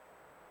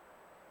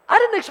 I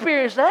didn't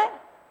experience that.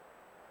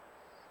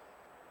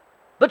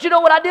 But you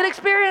know what I did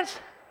experience?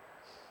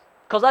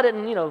 Because I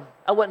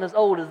wasn't as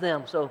old as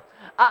them. So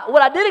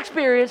what I did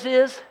experience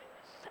is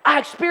I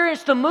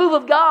experienced the move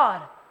of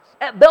God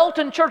at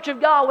Belton Church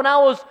of God when I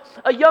was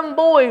a young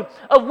boy,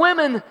 of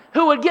women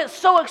who would get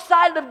so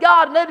excited of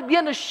God and they'd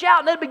begin to shout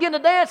and they'd begin to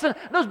dance, and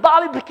those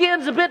bobby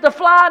pins a bit to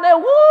fly and they'd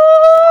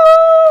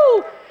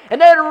woo! And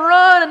they'd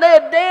run and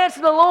they'd dance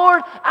in the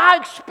Lord. I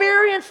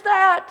experienced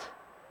that.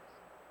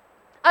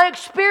 I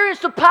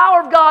experienced the power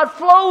of God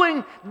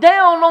flowing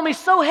down on me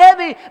so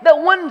heavy that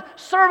one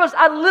service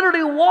I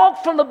literally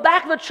walked from the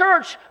back of the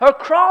church or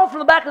crawled from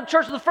the back of the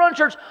church to the front of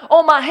the church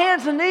on my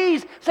hands and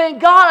knees saying,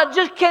 God, I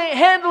just can't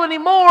handle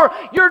anymore.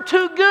 You're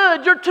too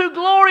good. You're too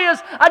glorious.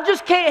 I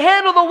just can't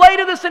handle the weight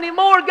of this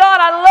anymore. God,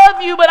 I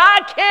love you, but I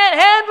can't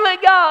handle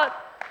it, God.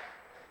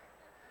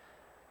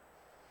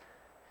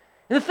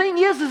 And the thing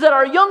is that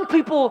our young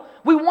people,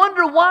 we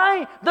wonder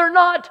why they're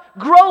not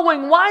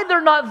growing, why they're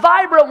not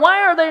vibrant,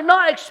 why are they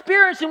not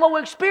experiencing what we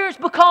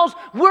experienced? Because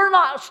we're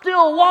not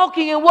still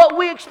walking in what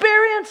we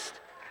experienced.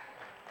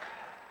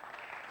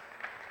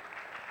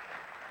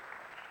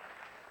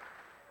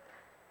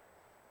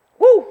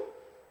 Woo!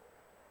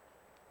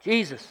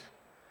 Jesus.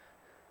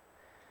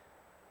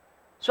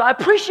 So I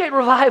appreciate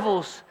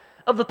revivals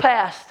of the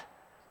past.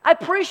 I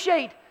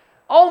appreciate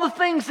all the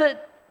things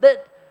that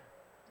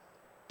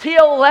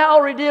T.L.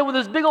 Lowry did with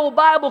his big old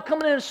Bible,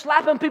 coming in and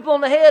slapping people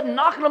on the head and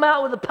knocking them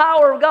out with the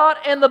power of God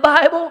and the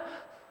Bible.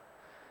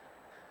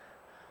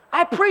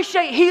 I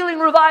appreciate healing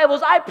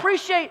revivals. I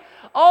appreciate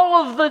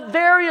all of the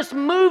various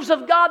moves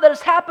of God that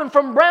has happened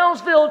from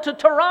Brownsville to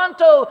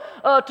Toronto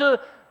to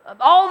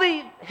all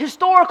the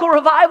historical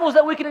revivals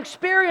that we can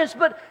experience.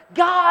 But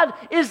God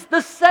is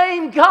the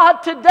same God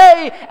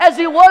today as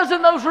He was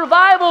in those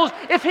revivals.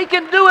 If He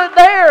can do it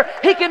there,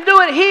 He can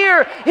do it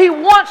here. He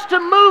wants to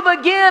move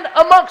again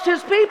amongst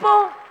His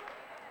people.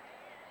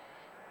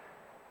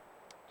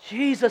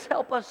 Jesus,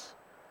 help us.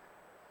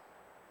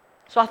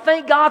 So I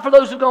thank God for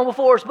those who've gone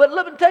before us. But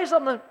let me tell you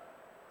something.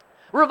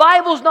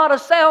 Revival is not a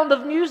sound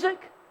of music.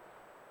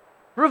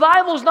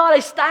 Revival is not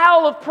a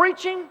style of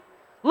preaching.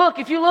 Look,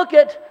 if you look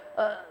at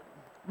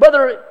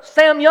Brother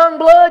Sam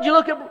Youngblood, you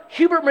look at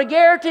Hubert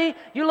McGarity,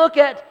 you look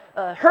at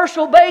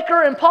Herschel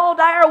Baker and Paul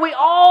Dyer, we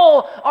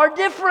all are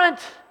different.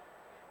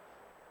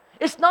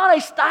 It's not a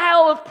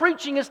style of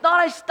preaching. It's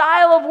not a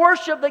style of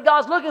worship that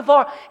God's looking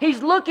for.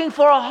 He's looking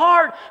for a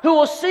heart who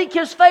will seek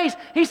His face.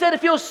 He said,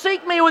 if you'll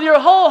seek me with your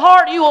whole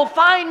heart, you will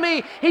find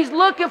me. He's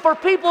looking for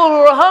people who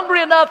are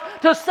hungry enough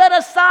to set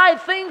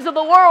aside things of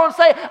the world and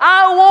say,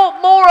 I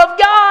want more of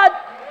God.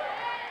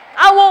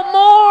 I want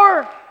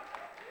more.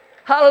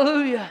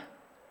 Hallelujah.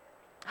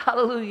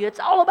 Hallelujah. It's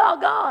all about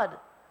God.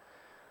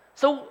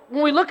 So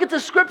when we look at the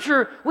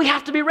Scripture, we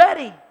have to be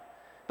ready.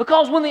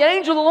 Because when the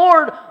angel of the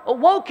Lord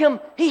awoke him,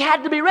 he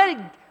had to be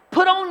ready.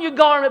 Put on your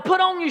garment,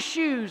 put on your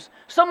shoes.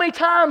 So many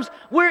times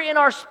we're in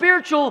our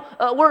spiritual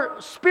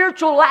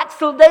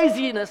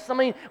lackadaisicness. I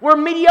mean, we're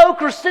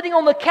mediocre, sitting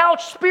on the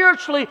couch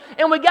spiritually,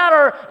 and we got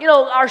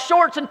our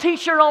shorts and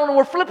t-shirt on, and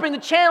we're flipping the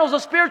channels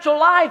of spiritual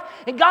life.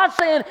 And God's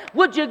saying,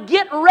 would you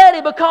get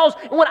ready? Because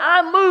when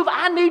I move,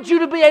 I need you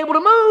to be able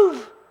to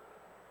move.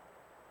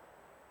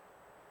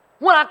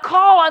 When I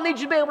call, I need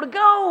you to be able to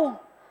go.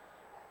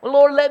 Well,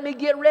 Lord, let me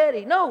get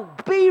ready. No,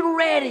 be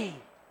ready.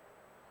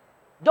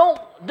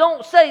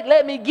 Don't say,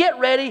 let me get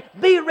ready.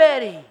 Be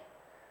ready.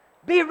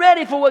 Be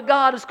ready for what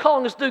God is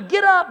calling us to do.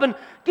 Get up and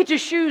get your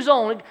shoes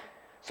on.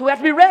 So we have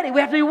to be ready.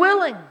 We have to be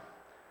willing.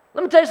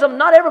 Let me tell you something.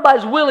 Not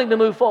everybody's willing to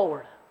move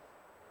forward.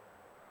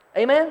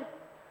 Amen?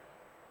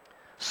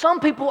 Some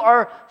people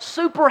are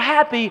super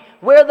happy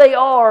where they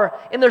are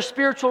in their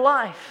spiritual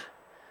life.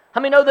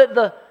 How many know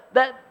that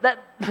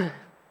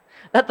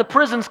the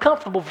prison's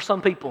comfortable for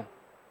some people?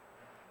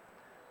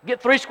 Get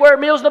 3 square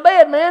meals in a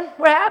bed, man.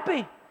 We're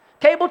happy.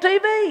 Cable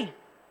TV.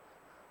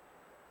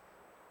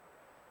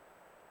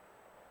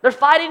 They're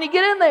fighting to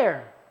get in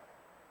there.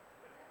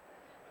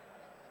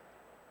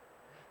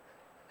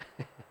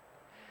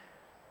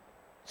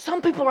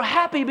 Some people are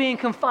happy being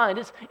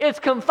confined. It's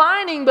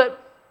confining,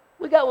 but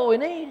we got what we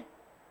need.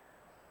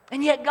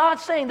 And yet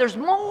God's saying there's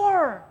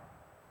more.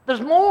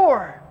 There's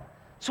more.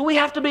 So we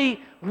have to be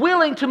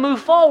willing to move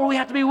forward. We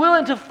have to be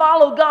willing to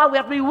follow God. We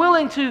have to be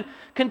willing to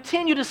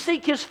continue to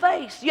seek His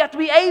face. You have to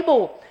be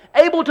able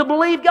to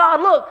believe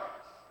God. Look,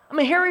 I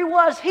mean, here he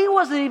was. He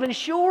wasn't even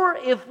sure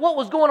if what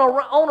was going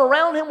on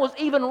around him was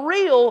even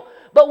real.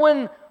 But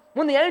when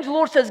the angel of the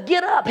Lord says,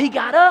 get up, he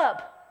got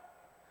up.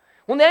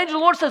 When the angel of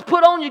the Lord says,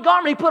 put on your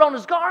garment, he put on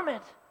his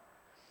garment.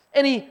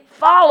 And he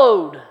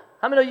followed.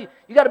 How many of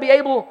you got to be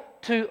able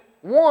to,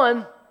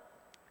 one,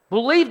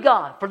 believe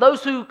God. For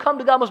those who come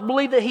to God must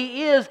believe that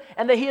He is,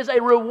 and that He is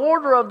a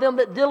rewarder of them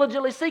that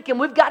diligently seek Him.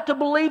 We've got to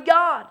believe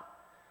God.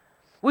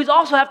 We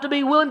also have to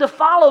be willing to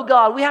follow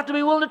God. We have to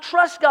be willing to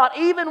trust God,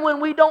 even when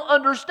we don't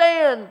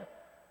understand.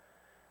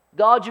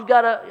 God,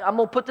 I'm going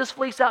to put this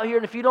fleece out here,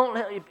 and if you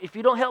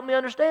don't help me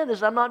understand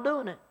this, I'm not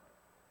doing it.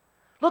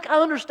 Look,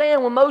 I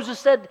understand when Moses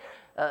said,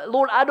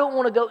 Lord, I don't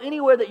want to go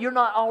anywhere that you're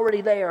not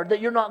already there,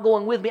 that you're not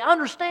going with me. I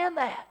understand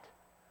that.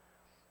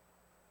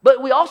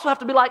 But we also have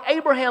to be like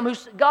Abraham, who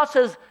God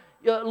says,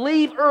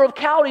 leave Ur of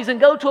Chaldees and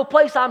go to a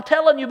place I'm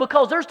telling you,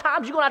 because there's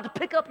times you're going to have to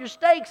pick up your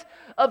stakes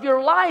of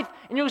your life,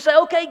 and you'll say,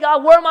 okay,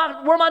 God, where am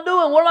I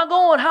doing? Where am I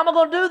going? How am I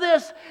going to do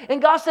this?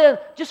 And God said,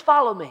 just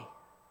follow me.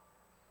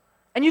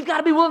 And you've got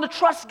to be willing to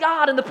trust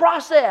God in the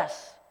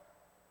process.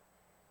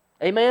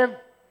 Amen?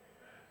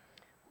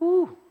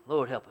 Ooh,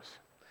 Lord help us.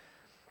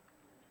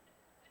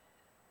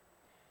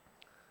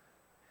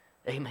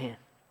 Amen.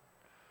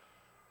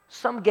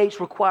 Some gates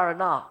require a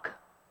knock.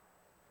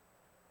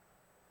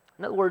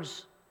 In other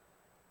words,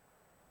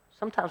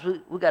 sometimes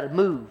we got to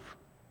move.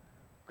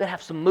 We've got to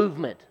have some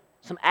movement,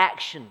 some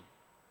action.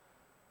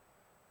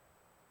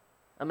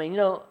 I mean,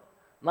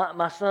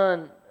 my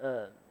son,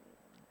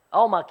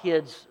 all my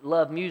kids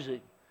love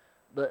music,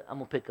 but I'm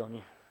going to pick on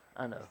you.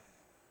 I know.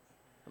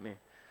 Come here.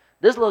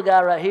 This little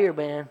guy right here,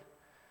 man,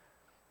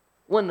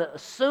 when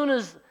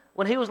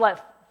he was like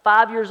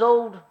 5 years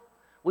old,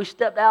 we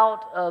stepped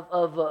out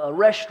of a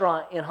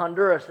restaurant in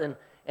Honduras,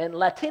 and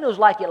Latinos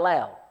like it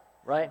loud,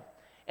 right?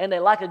 And they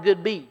like a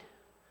good beat.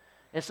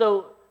 And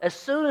so as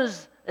soon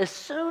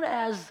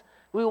as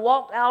we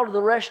walked out of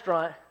the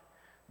restaurant,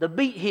 the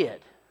beat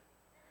hit.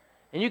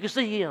 And you could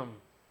see him.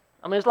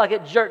 I mean, it's like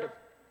it jerked him.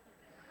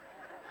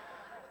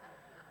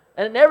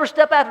 And it never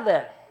stepped after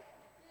that.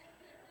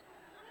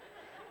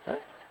 Huh?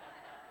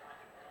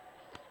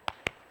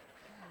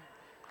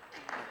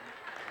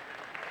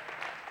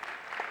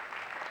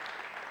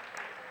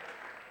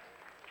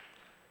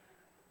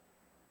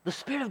 The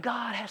Spirit of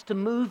God has to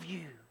move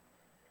you.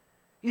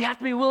 You have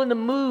to be willing to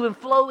move and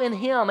flow in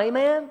Him.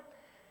 Amen?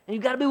 And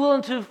you've got to be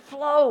willing to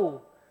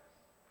flow.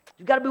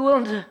 You've got to be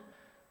willing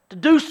to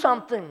do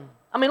something.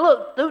 I mean,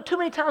 look, too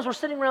many times we're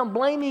sitting around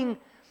blaming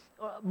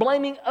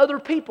other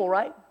people,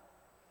 right?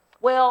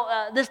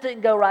 Well, this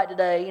didn't go right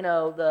today.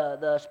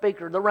 The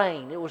speaker, the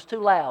rain, it was too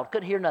loud.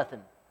 Couldn't hear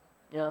nothing.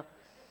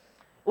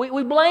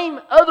 We blame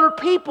other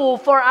people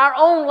for our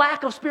own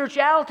lack of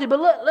spirituality. But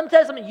look, let me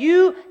tell you something.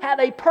 You have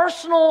a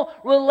personal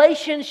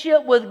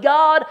relationship with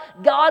God.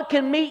 God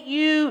can meet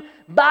you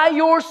by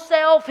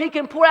yourself. He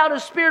can pour out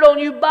His Spirit on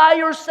you by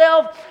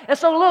yourself. And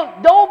so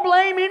look, don't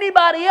blame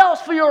anybody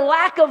else for your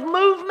lack of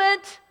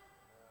movement.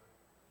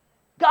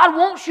 God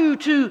wants you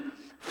to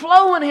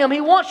flow in Him.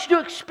 He wants you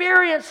to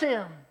experience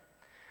Him.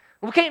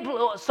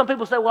 Some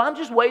people say, well, I'm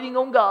just waiting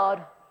on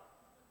God.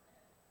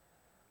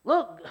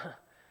 Look,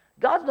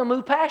 God's going to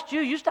move past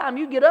you. It's time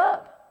you get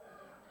up.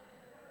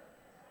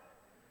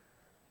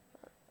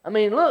 I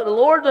mean, look, the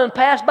Lord done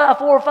passed by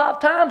 4 or 5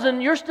 times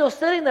and you're still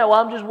sitting there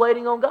while I'm just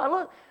waiting on God.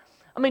 Look,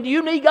 I mean, do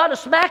you need God to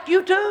smack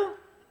you too?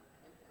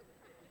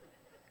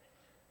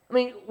 I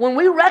mean, when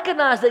we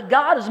recognize that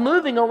God is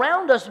moving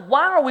around us,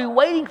 why are we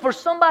waiting for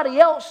somebody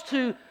else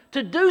to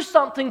do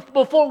something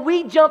before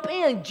we jump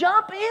in?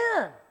 Jump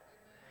in.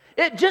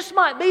 It just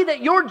might be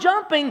that you're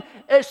jumping,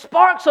 it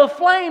sparks a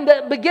flame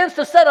that begins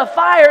to set a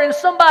fire in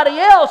somebody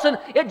else. And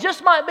it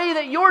just might be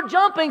that you're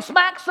jumping,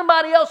 smacks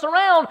somebody else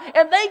around,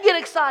 and they get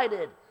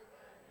excited.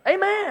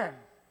 Amen.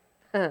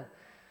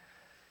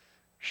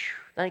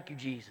 Thank you,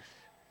 Jesus.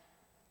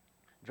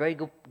 Dre,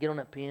 go get on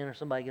that pen, or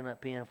somebody get on that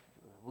pen.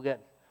 We got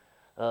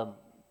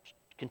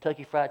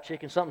Kentucky Fried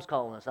Chicken. Something's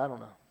calling us. I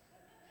don't know.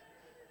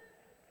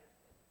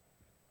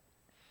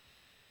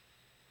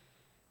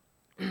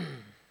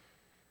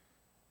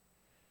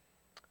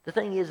 The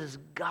thing is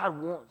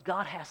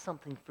God has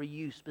something for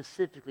you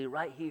specifically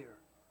right here.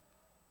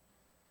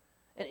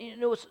 And you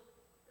know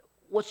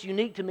what's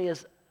unique to me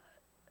is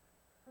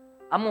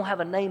I'm going to have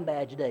a name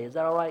badge day. Is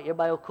that all right?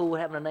 Everybody cool with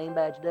having a name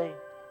badge day?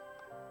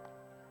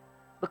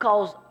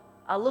 Because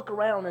I look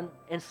around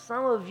and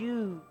some of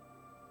you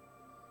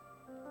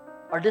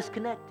are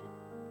disconnected.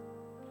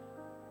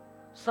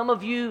 Some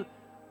of you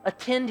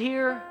attend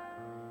here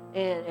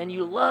and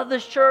you love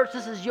this church.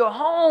 This is your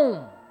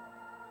home.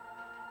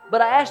 But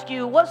I ask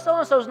you, what's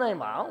so-and-so's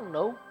name? I don't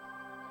know.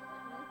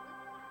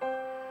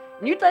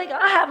 And you think,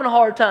 I'm having a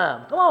hard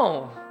time. Come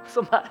on,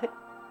 somebody.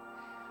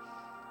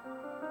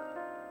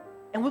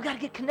 And we've got to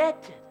get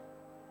connected.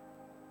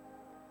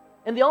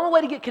 And the only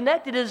way to get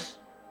connected is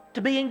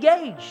to be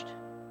engaged.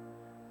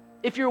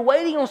 If you're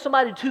waiting on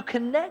somebody to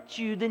connect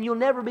you, then you'll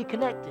never be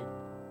connected.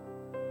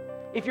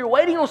 If you're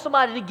waiting on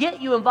somebody to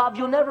get you involved,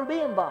 you'll never be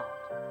involved.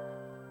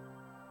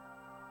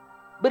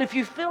 But if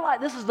you feel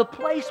like this is the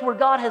place where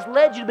God has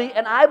led you to be,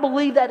 and I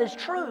believe that is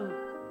true,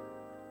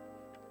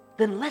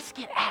 then let's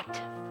get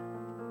active.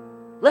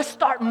 Let's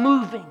start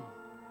moving.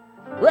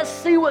 Let's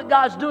see what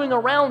God's doing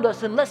around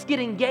us, and let's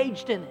get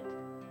engaged in it.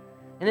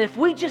 And if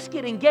we just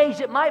get engaged,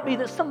 it might be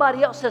that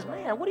somebody else says,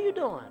 man, what are you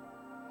doing?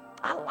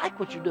 I like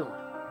what you're doing.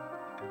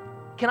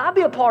 Can I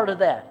be a part of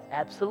that?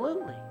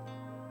 Absolutely.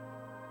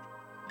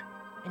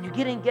 And you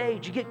get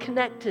engaged, you get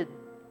connected.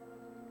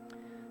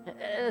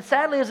 And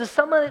sadly, as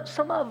some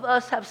of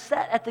us have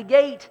sat at the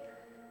gate,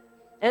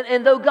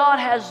 and though God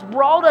has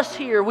brought us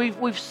here,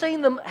 we've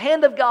seen the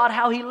hand of God,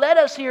 how He led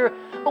us here,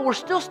 but we're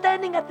still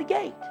standing at the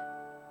gate.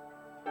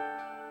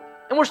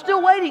 And we're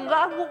still waiting.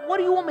 God, what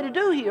do you want me to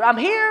do here? I'm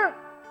here.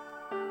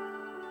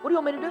 What do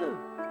you want me to do?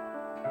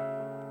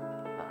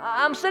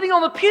 I'm sitting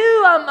on the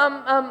pew.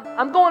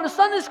 I'm going to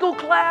Sunday school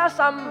class.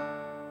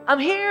 I'm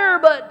here,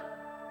 but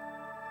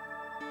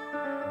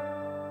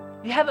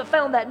you haven't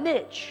found that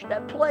niche,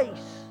 that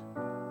place.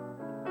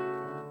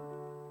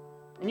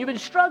 And you've been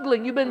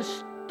struggling. You've been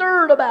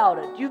stirred about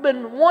it. You've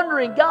been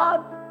wondering,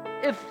 God,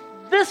 if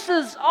this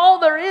is all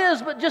there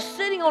is, but just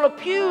sitting on a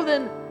pew,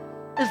 then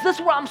is this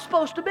where I'm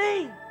supposed to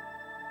be?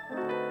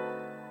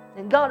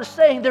 And God is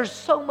saying there's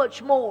so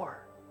much more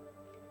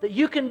that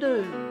you can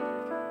do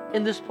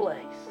in this place.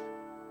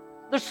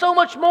 There's so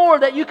much more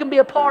that you can be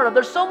a part of.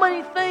 There's so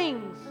many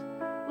things.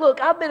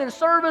 Look, I've been in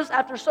service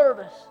after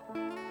service.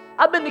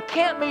 I've been to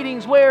camp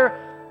meetings where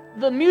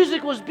the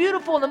music was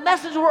beautiful and the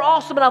messages were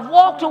awesome, and I've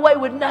walked away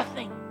with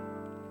nothing.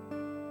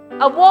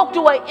 I've walked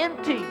away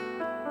empty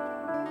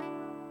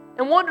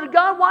and wondered,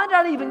 God, why did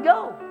I even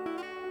go?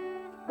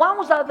 Why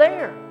was I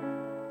there?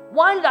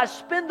 Why did I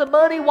spend the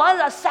money? Why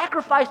did I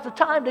sacrifice the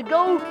time to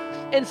go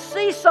and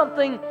see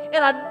something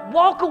and I'd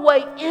walk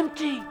away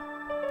empty?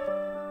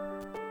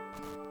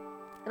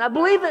 And I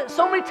believe that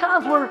so many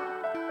times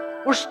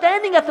we're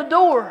standing at the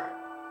door,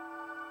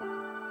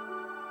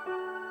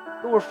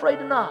 but we're afraid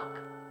to knock.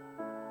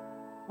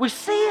 We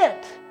see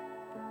it.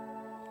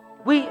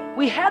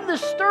 We have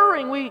this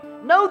stirring. We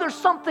know there's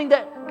something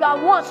that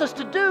God wants us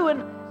to do,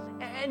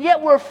 and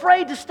yet we're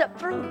afraid to step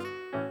through.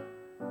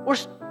 We're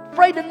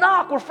afraid to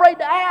knock. We're afraid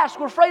to ask.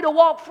 We're afraid to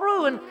walk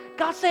through. And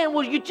God's saying,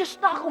 well, you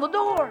just knock on the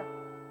door.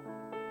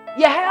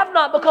 You have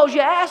not because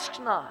you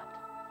ask not.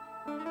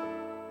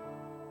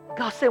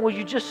 God's saying, well,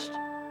 you just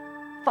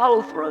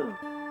follow through.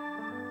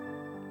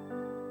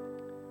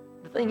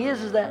 The thing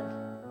is that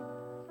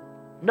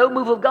no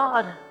move of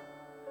God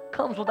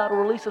comes without a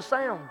release of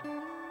sound.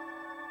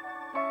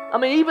 I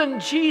mean, even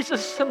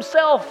Jesus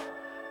himself,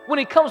 when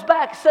he comes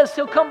back, says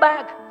he'll come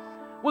back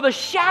with a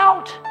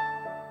shout,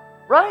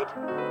 right?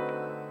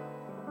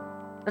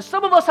 And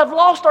some of us have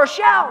lost our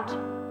shout.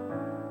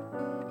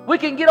 We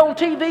can get on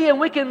TV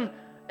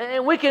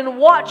and we can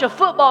watch a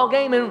football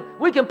game and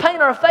we can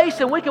paint our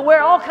face and we can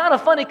wear all kind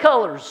of funny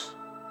colors.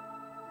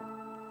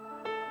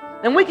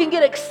 And we can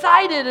get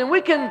excited and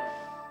we can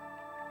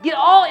get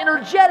all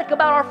energetic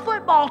about our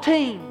football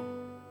team.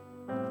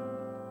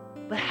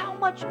 But how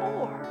much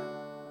more?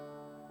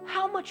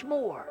 How much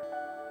more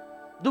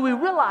do we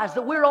realize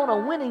that we're on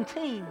a winning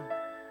team?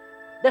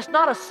 That's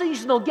not a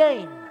seasonal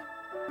game,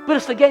 but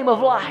it's a game of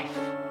life.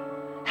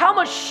 How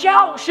much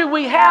shout should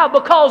we have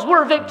because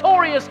we're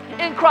victorious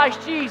in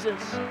Christ Jesus?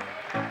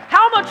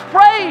 How much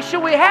praise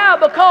should we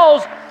have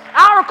because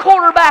our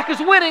quarterback is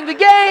winning the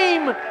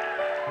game?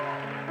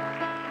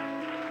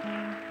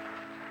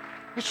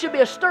 It should be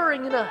a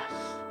stirring in us.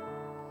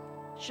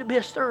 It should be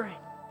a stirring.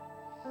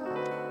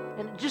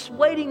 And just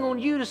waiting on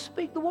you to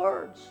speak the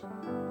words.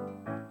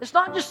 It's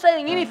not just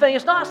saying anything.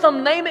 It's not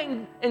some name it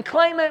and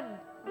claim it,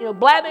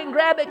 blab it and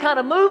grab it kind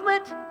of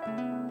movement.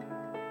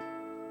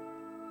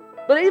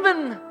 But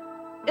even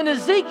in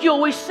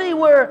Ezekiel, we see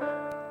where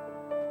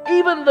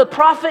even the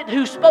prophet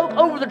who spoke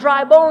over the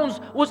dry bones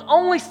was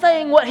only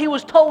saying what he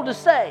was told to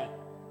say.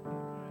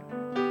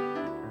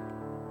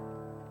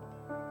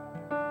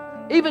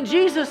 Even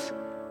Jesus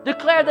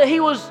declared that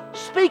he was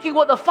speaking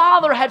what the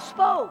Father had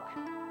spoke.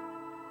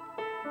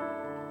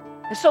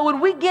 And so when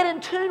we get in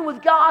tune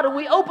with God and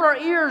we open our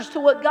ears to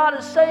what God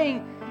is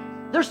saying,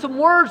 there's some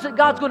words that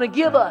God's going to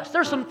give us.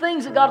 There's some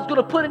things that God's going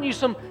to put in you,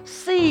 some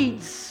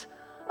seeds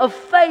of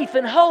faith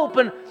and hope,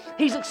 and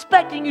He's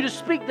expecting you to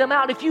speak them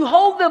out. If you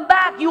hold them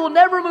back, you will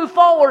never move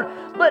forward.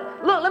 But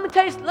look, let me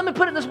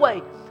put it this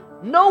way.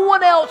 No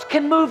one else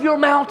can move your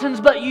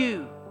mountains but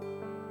you.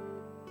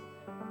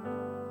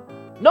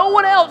 No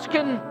one else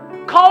can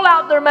call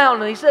out their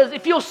mountain. He says,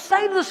 if you'll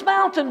say to this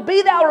mountain,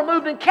 be thou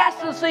removed and cast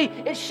into the sea,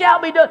 it shall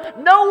be done.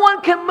 No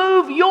one can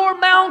move your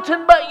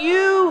mountain but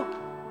you.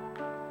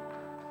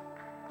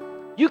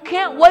 You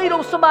can't wait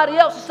on somebody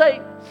else to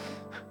say,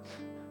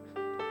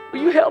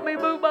 will you help me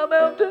move my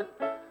mountain?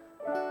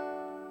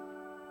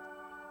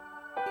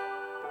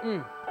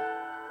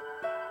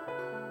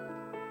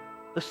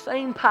 The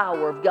same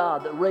power of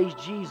God that raised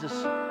Jesus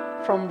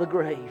from the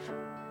grave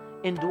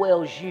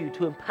indwells you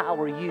to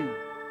empower you.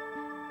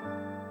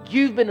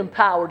 You've been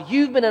empowered.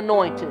 You've been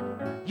anointed.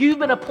 You've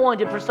been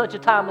appointed for such a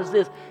time as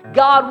this.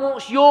 God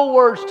wants your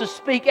words to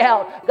speak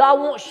out. God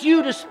wants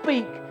you to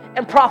speak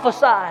and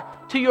prophesy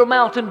to your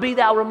mountain, be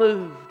thou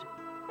removed.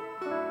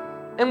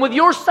 And with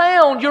your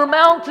sound, your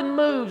mountain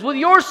moves. With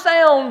your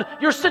sound,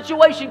 your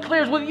situation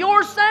clears. With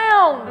your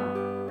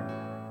sound,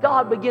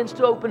 God begins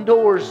to open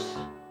doors.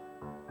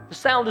 The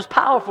sound is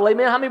powerful.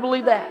 Amen? How many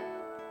believe that?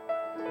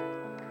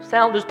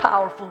 Sound is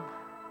powerful.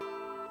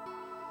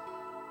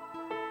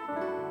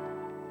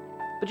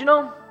 But I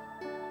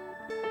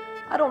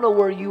don't know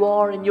where you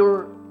are in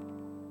your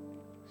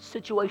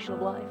situation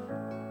of life.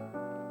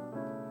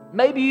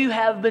 Maybe you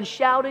have been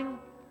shouting.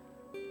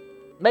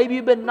 Maybe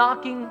you've been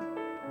knocking.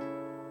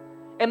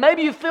 And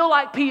maybe you feel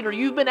like Peter.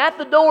 You've been at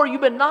the door,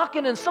 you've been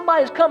knocking, and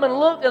somebody's come and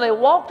looked, and they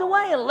walked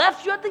away and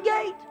left you at the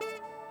gate.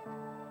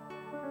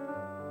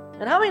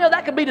 And how many know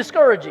that can be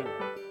discouraging?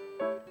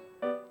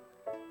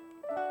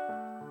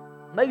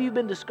 Maybe you've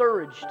been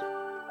discouraged.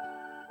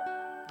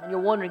 And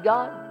you're wondering,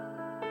 God,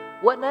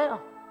 what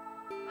now?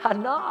 I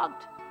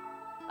knocked.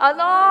 I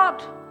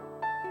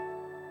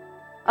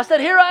said,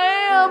 here I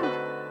am.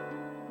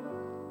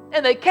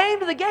 And they came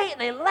to the gate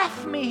and they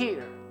left me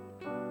here.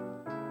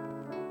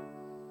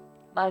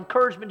 My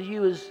encouragement to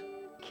you is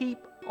keep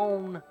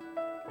on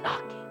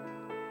knocking.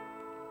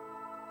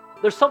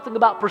 There's something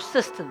about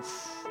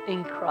persistence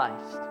in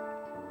Christ.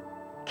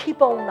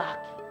 Keep on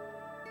knocking.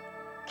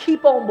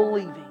 Keep on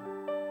believing.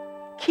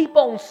 Keep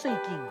on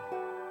seeking.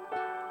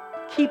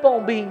 Keep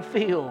on being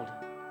filled.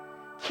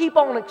 Keep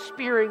on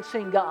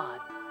experiencing God.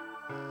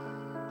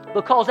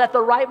 Because at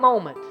the right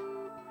moment,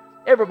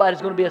 everybody's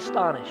going to be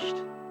astonished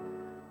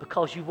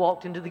because you've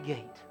walked into the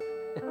gate.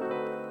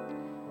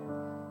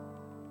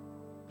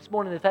 This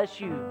morning, if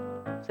that's you,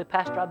 say,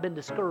 Pastor, I've been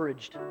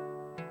discouraged.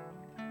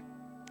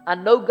 I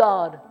know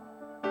God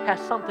has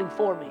something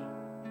for me.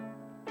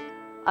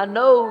 I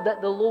know that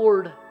the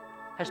Lord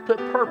has put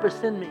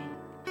purpose in me.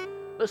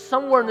 But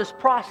somewhere in this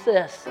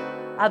process,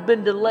 I've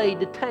been delayed,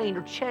 detained,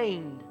 or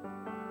chained.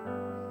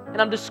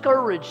 And I'm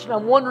discouraged, and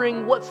I'm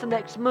wondering what's the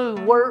next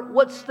move,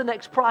 what's the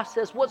next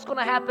process, what's going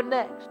to happen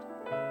next.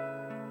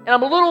 And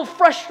I'm a little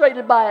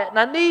frustrated by it, and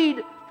I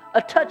need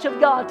a touch of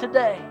God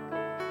today.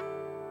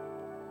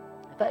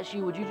 If that's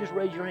you, would you just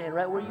raise your hand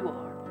right where you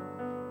are?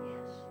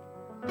 Yes.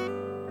 Yes.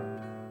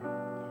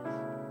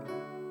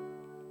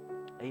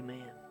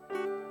 Amen.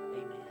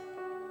 Amen.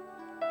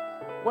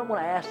 What I want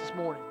to ask this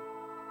morning,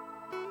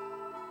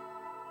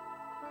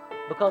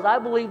 because I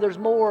believe there's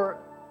more.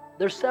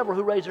 There's several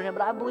who raise their hand,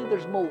 but I believe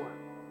there's more.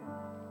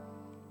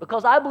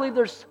 Because I believe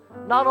there's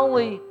not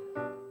only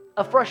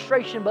a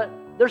frustration, but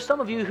there's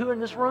some of you who are in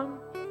this room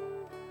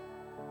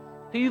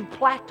who you've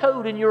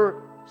plateaued in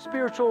your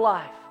spiritual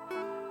life.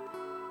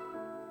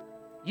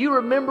 You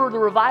remember the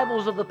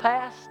revivals of the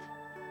past.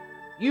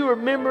 You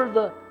remember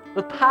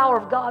the power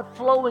of God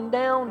flowing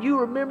down. You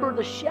remember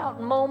the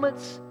shouting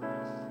moments.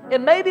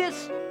 And maybe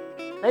it's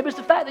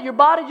the fact that your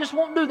body just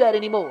won't do that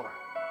anymore.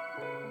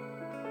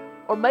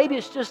 Or maybe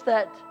it's just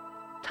that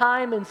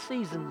time and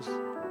seasons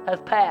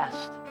have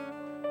passed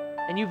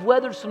and you've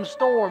weathered some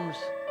storms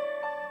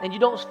and you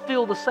don't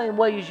feel the same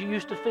way as you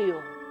used to feel.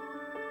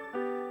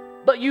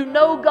 But you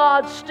know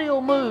God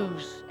still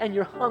moves and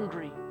you're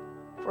hungry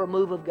for a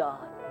move of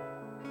God.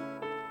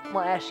 I'm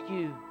going to ask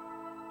you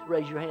to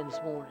raise your hand this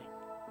morning.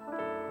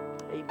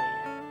 Amen. Amen.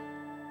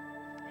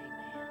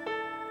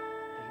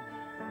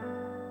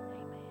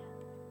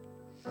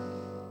 Amen. Amen.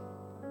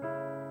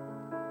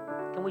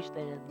 Can we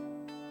stand?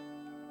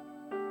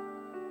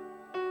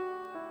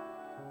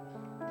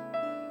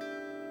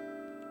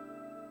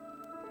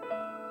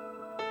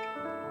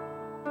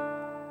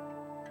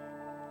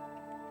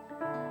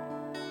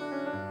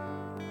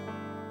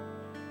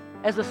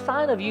 As a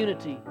sign of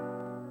unity,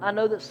 I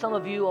know that some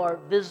of you are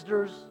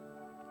visitors.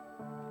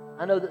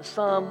 I know that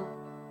some,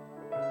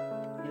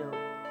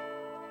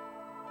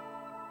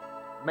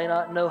 may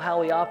not know how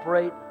we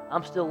operate.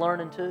 I'm still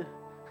learning too.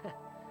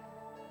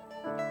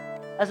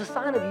 As a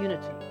sign of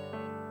unity,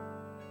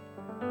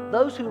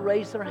 those who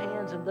raised their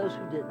hands and those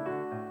who didn't,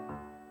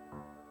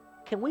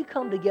 can we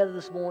come together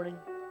this morning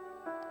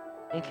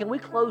and can we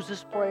close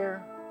this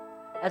prayer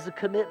as a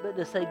commitment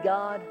to say,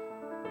 God,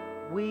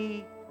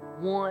 we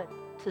want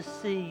to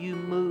see you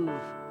move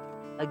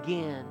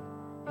again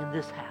in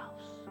this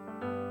house.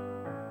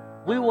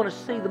 We want to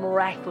see the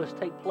miraculous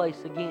take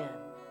place again.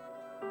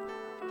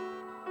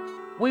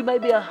 We may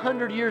be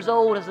 100 years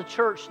old as a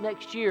church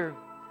next year,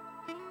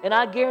 and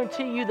I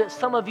guarantee you that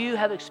some of you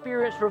have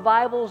experienced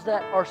revivals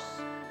that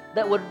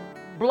would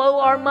blow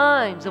our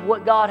minds of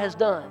what God has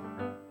done.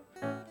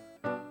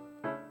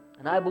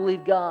 And I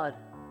believe God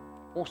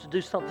wants to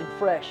do something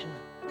fresh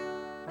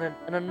and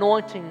an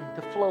anointing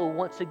to flow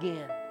once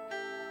again.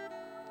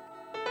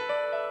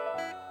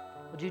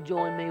 Would you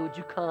join me? Would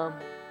you come?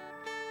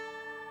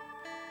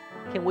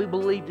 Can we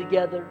believe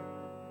together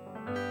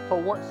for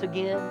once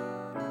again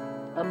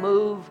a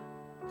move?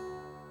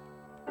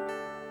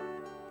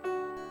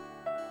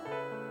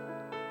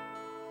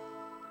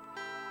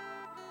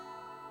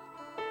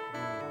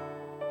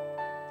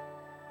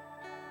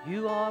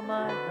 You are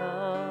my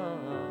love,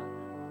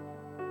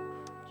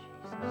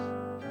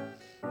 Jesus.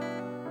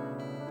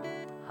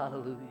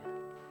 Hallelujah.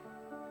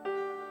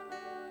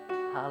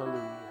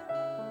 Hallelujah.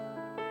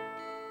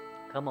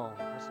 Come on,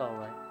 that's all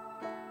right.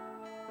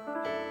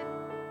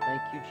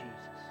 Thank you, Jesus.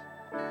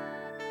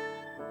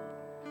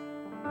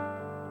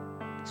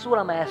 This is what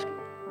I'm asking.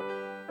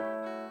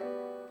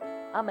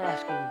 I'm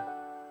asking,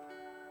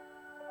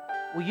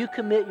 will you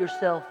commit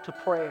yourself to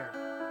prayer?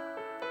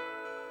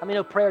 How many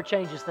know prayer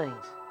changes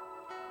things?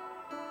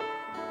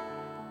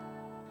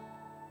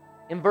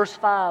 In verse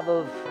 5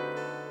 of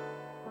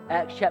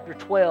Acts chapter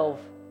 12,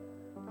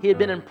 he had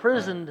been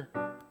imprisoned,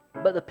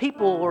 but the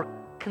people were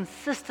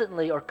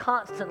consistently or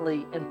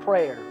constantly in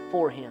prayer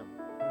for him.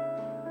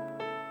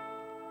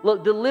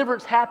 Look,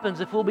 deliverance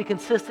happens if we'll be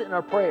consistent in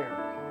our prayer.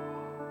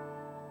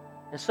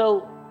 And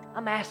so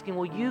I'm asking,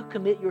 will you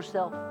commit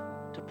yourself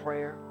to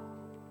prayer?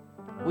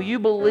 Will you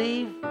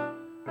believe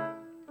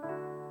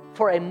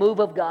for a move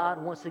of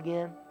God once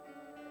again?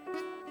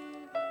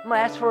 I'm going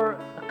to ask for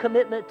a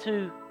commitment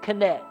to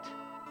connect.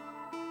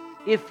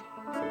 If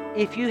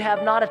you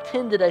have not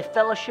attended a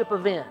fellowship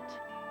event,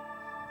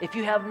 if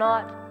you have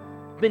not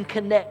been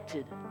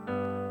connected,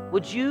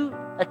 would you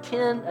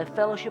attend a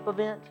fellowship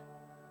event?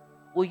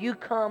 Will you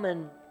come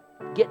and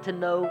get to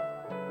know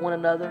one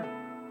another?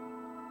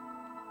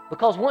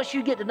 Because once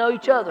you get to know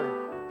each other,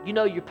 you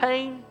know your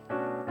pain,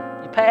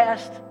 your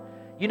past,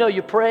 you know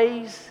your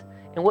praise,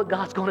 and what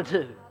God's going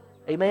to do.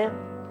 Amen?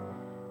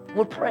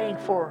 We're praying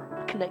for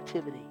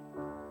connectivity.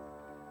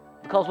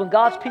 Because when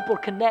God's people are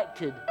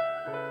connected,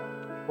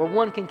 where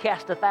one can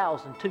cast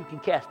 1,000, two can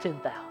cast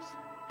 10,000.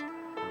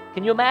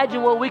 Can you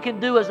imagine what we can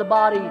do as a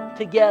body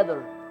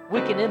together?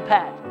 We can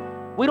impact.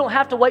 We don't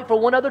have to wait for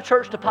one other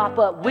church to pop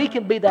up. We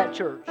can be that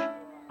church.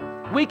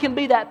 We can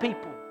be that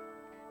people.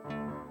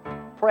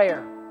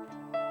 Prayer,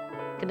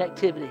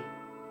 connectivity,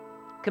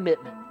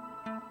 commitment.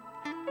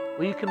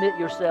 Will you commit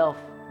yourself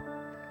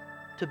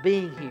to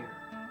being here?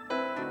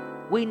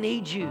 We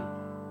need you.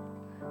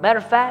 Matter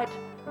of fact,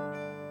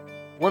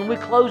 when we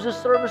close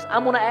this service,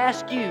 I'm going to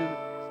ask you,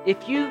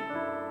 if you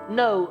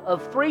know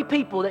of 3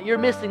 people that you're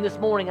missing this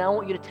morning, I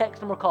want you to text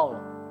them or call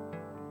them.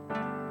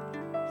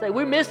 Say,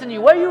 we're missing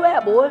you. Where you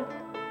at, boy?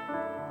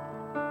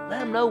 Let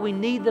them know we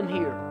need them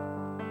here.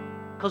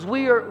 Because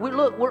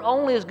we're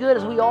only as good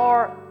as we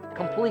are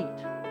complete.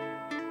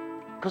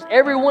 Because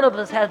every one of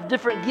us has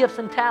different gifts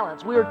and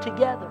talents. We are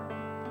together.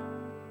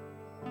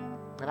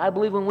 And I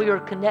believe when we are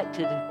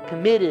connected and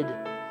committed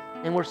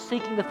and we're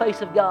seeking the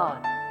face of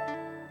God,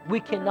 we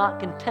cannot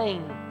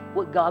contain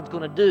what God's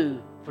going to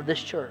do for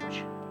this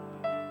church.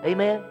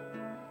 Amen?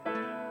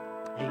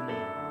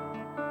 Amen.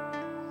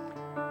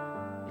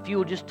 If you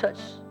will just touch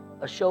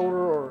a shoulder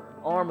or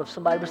arm of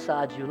somebody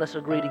beside you, let's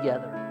agree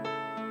together.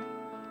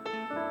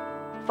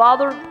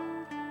 Father,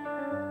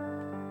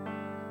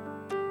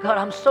 God,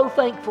 I'm so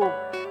thankful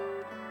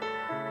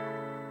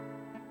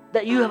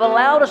that you have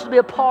allowed us to be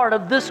a part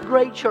of this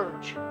great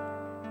church.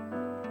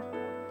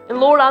 And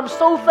Lord, I'm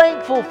so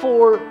thankful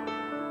for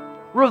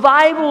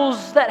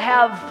revivals that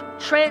have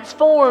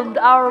transformed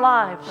our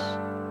lives.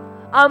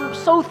 I'm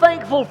so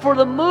thankful for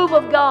the move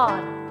of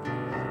God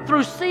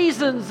through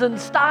seasons and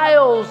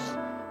styles,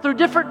 through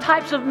different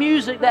types of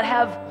music that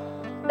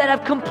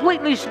have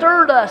completely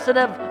stirred us and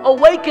have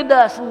awakened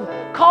us and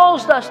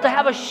caused us to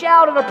have a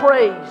shout and a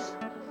praise.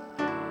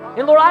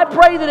 And Lord, I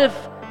pray that if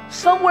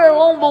somewhere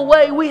along the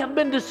way we have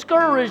been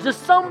discouraged, if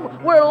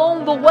somewhere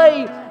along the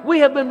way we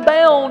have been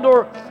bound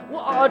or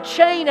a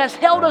chain has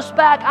held us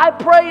back, I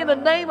pray in the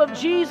name of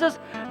Jesus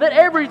that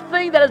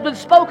everything that has been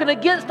spoken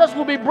against us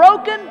will be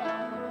broken.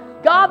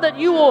 God, that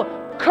you will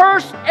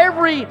curse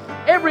every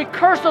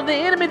curse of the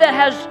enemy that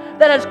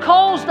has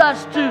caused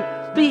us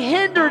to be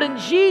hindered in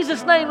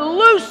Jesus' name.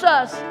 Loose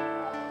us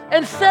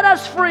and set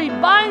us free.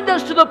 Bind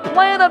us to the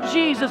plan of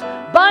Jesus.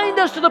 Bind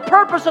us to the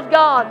purpose of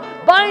God.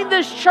 Bind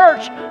this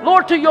church,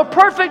 Lord, to your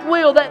perfect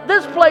will, that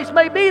this place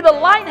may be the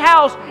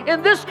lighthouse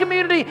in this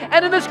community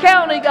and in this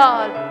county,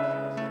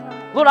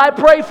 God. Lord, I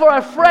pray for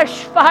a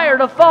fresh fire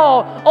to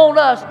fall on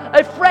us,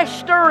 a fresh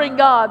stirring,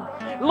 God.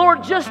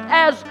 Lord, just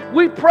as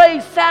we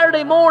prayed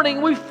Saturday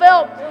morning, we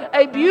felt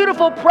a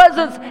beautiful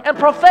presence and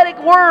prophetic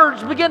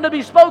words begin to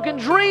be spoken.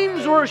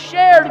 Dreams were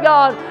shared,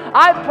 God.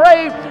 I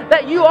pray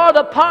that you are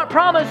the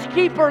promise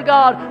keeper,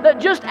 God, that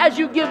just as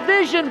you give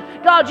vision,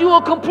 God, you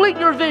will complete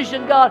your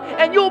vision, God,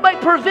 and you will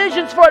make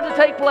provisions for it to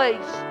take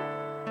place.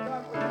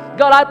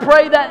 God, I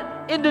pray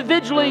that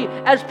individually,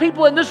 as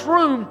people in this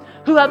room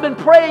who have been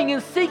praying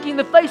and seeking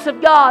the face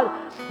of God,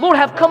 Lord,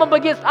 have come up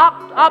against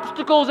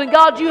obstacles, and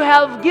God, you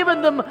have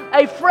given them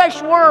a fresh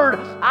word.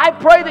 I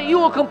pray that you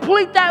will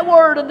complete that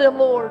word in them,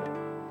 Lord.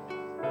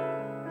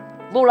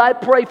 Lord, I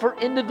pray for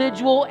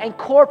individual and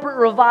corporate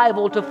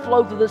revival to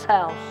flow through this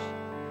house.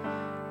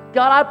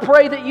 God, I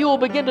pray that you will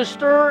begin to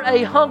stir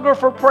a hunger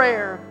for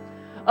prayer,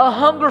 a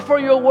hunger for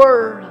your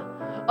word,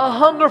 a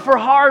hunger for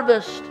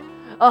harvest,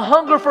 a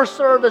hunger for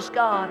service,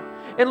 God.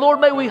 And Lord,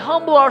 may we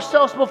humble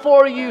ourselves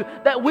before you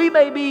that we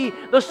may be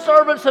the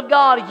servants of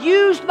God,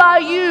 used by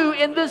you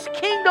in this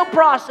kingdom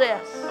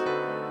process.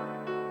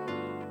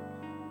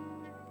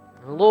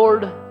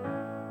 Lord,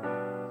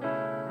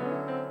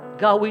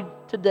 God, we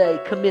today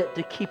commit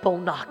to keep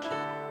on knocking.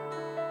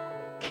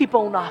 Keep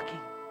on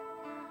knocking.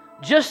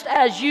 Just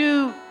as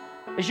your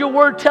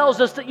word tells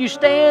us that you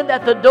stand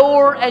at the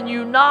door and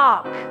you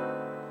knock.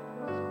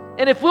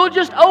 And if we'll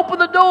just open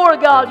the door,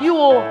 God, you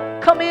will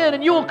come in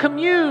and you will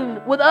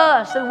commune with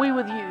us and we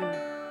with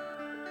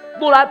you.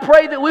 Lord, I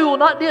pray that we will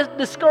not be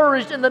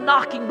discouraged in the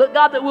knocking, but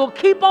God, that we'll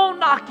keep on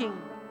knocking.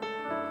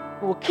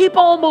 We'll keep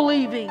on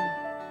believing,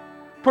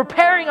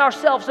 preparing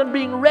ourselves and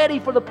being ready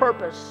for the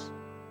purpose.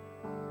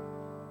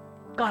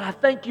 God, I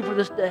thank you for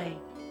this day.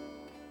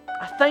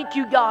 I thank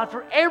you, God,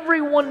 for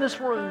everyone in this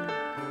room.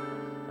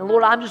 And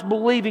Lord, I'm just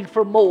believing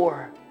for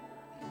more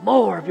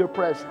of your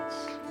presence,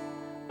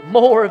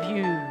 more of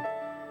you.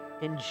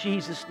 In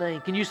Jesus' name.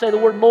 Can you say the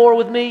word more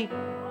with me?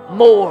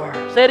 More.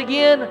 Say it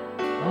again.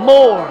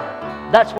 More. That's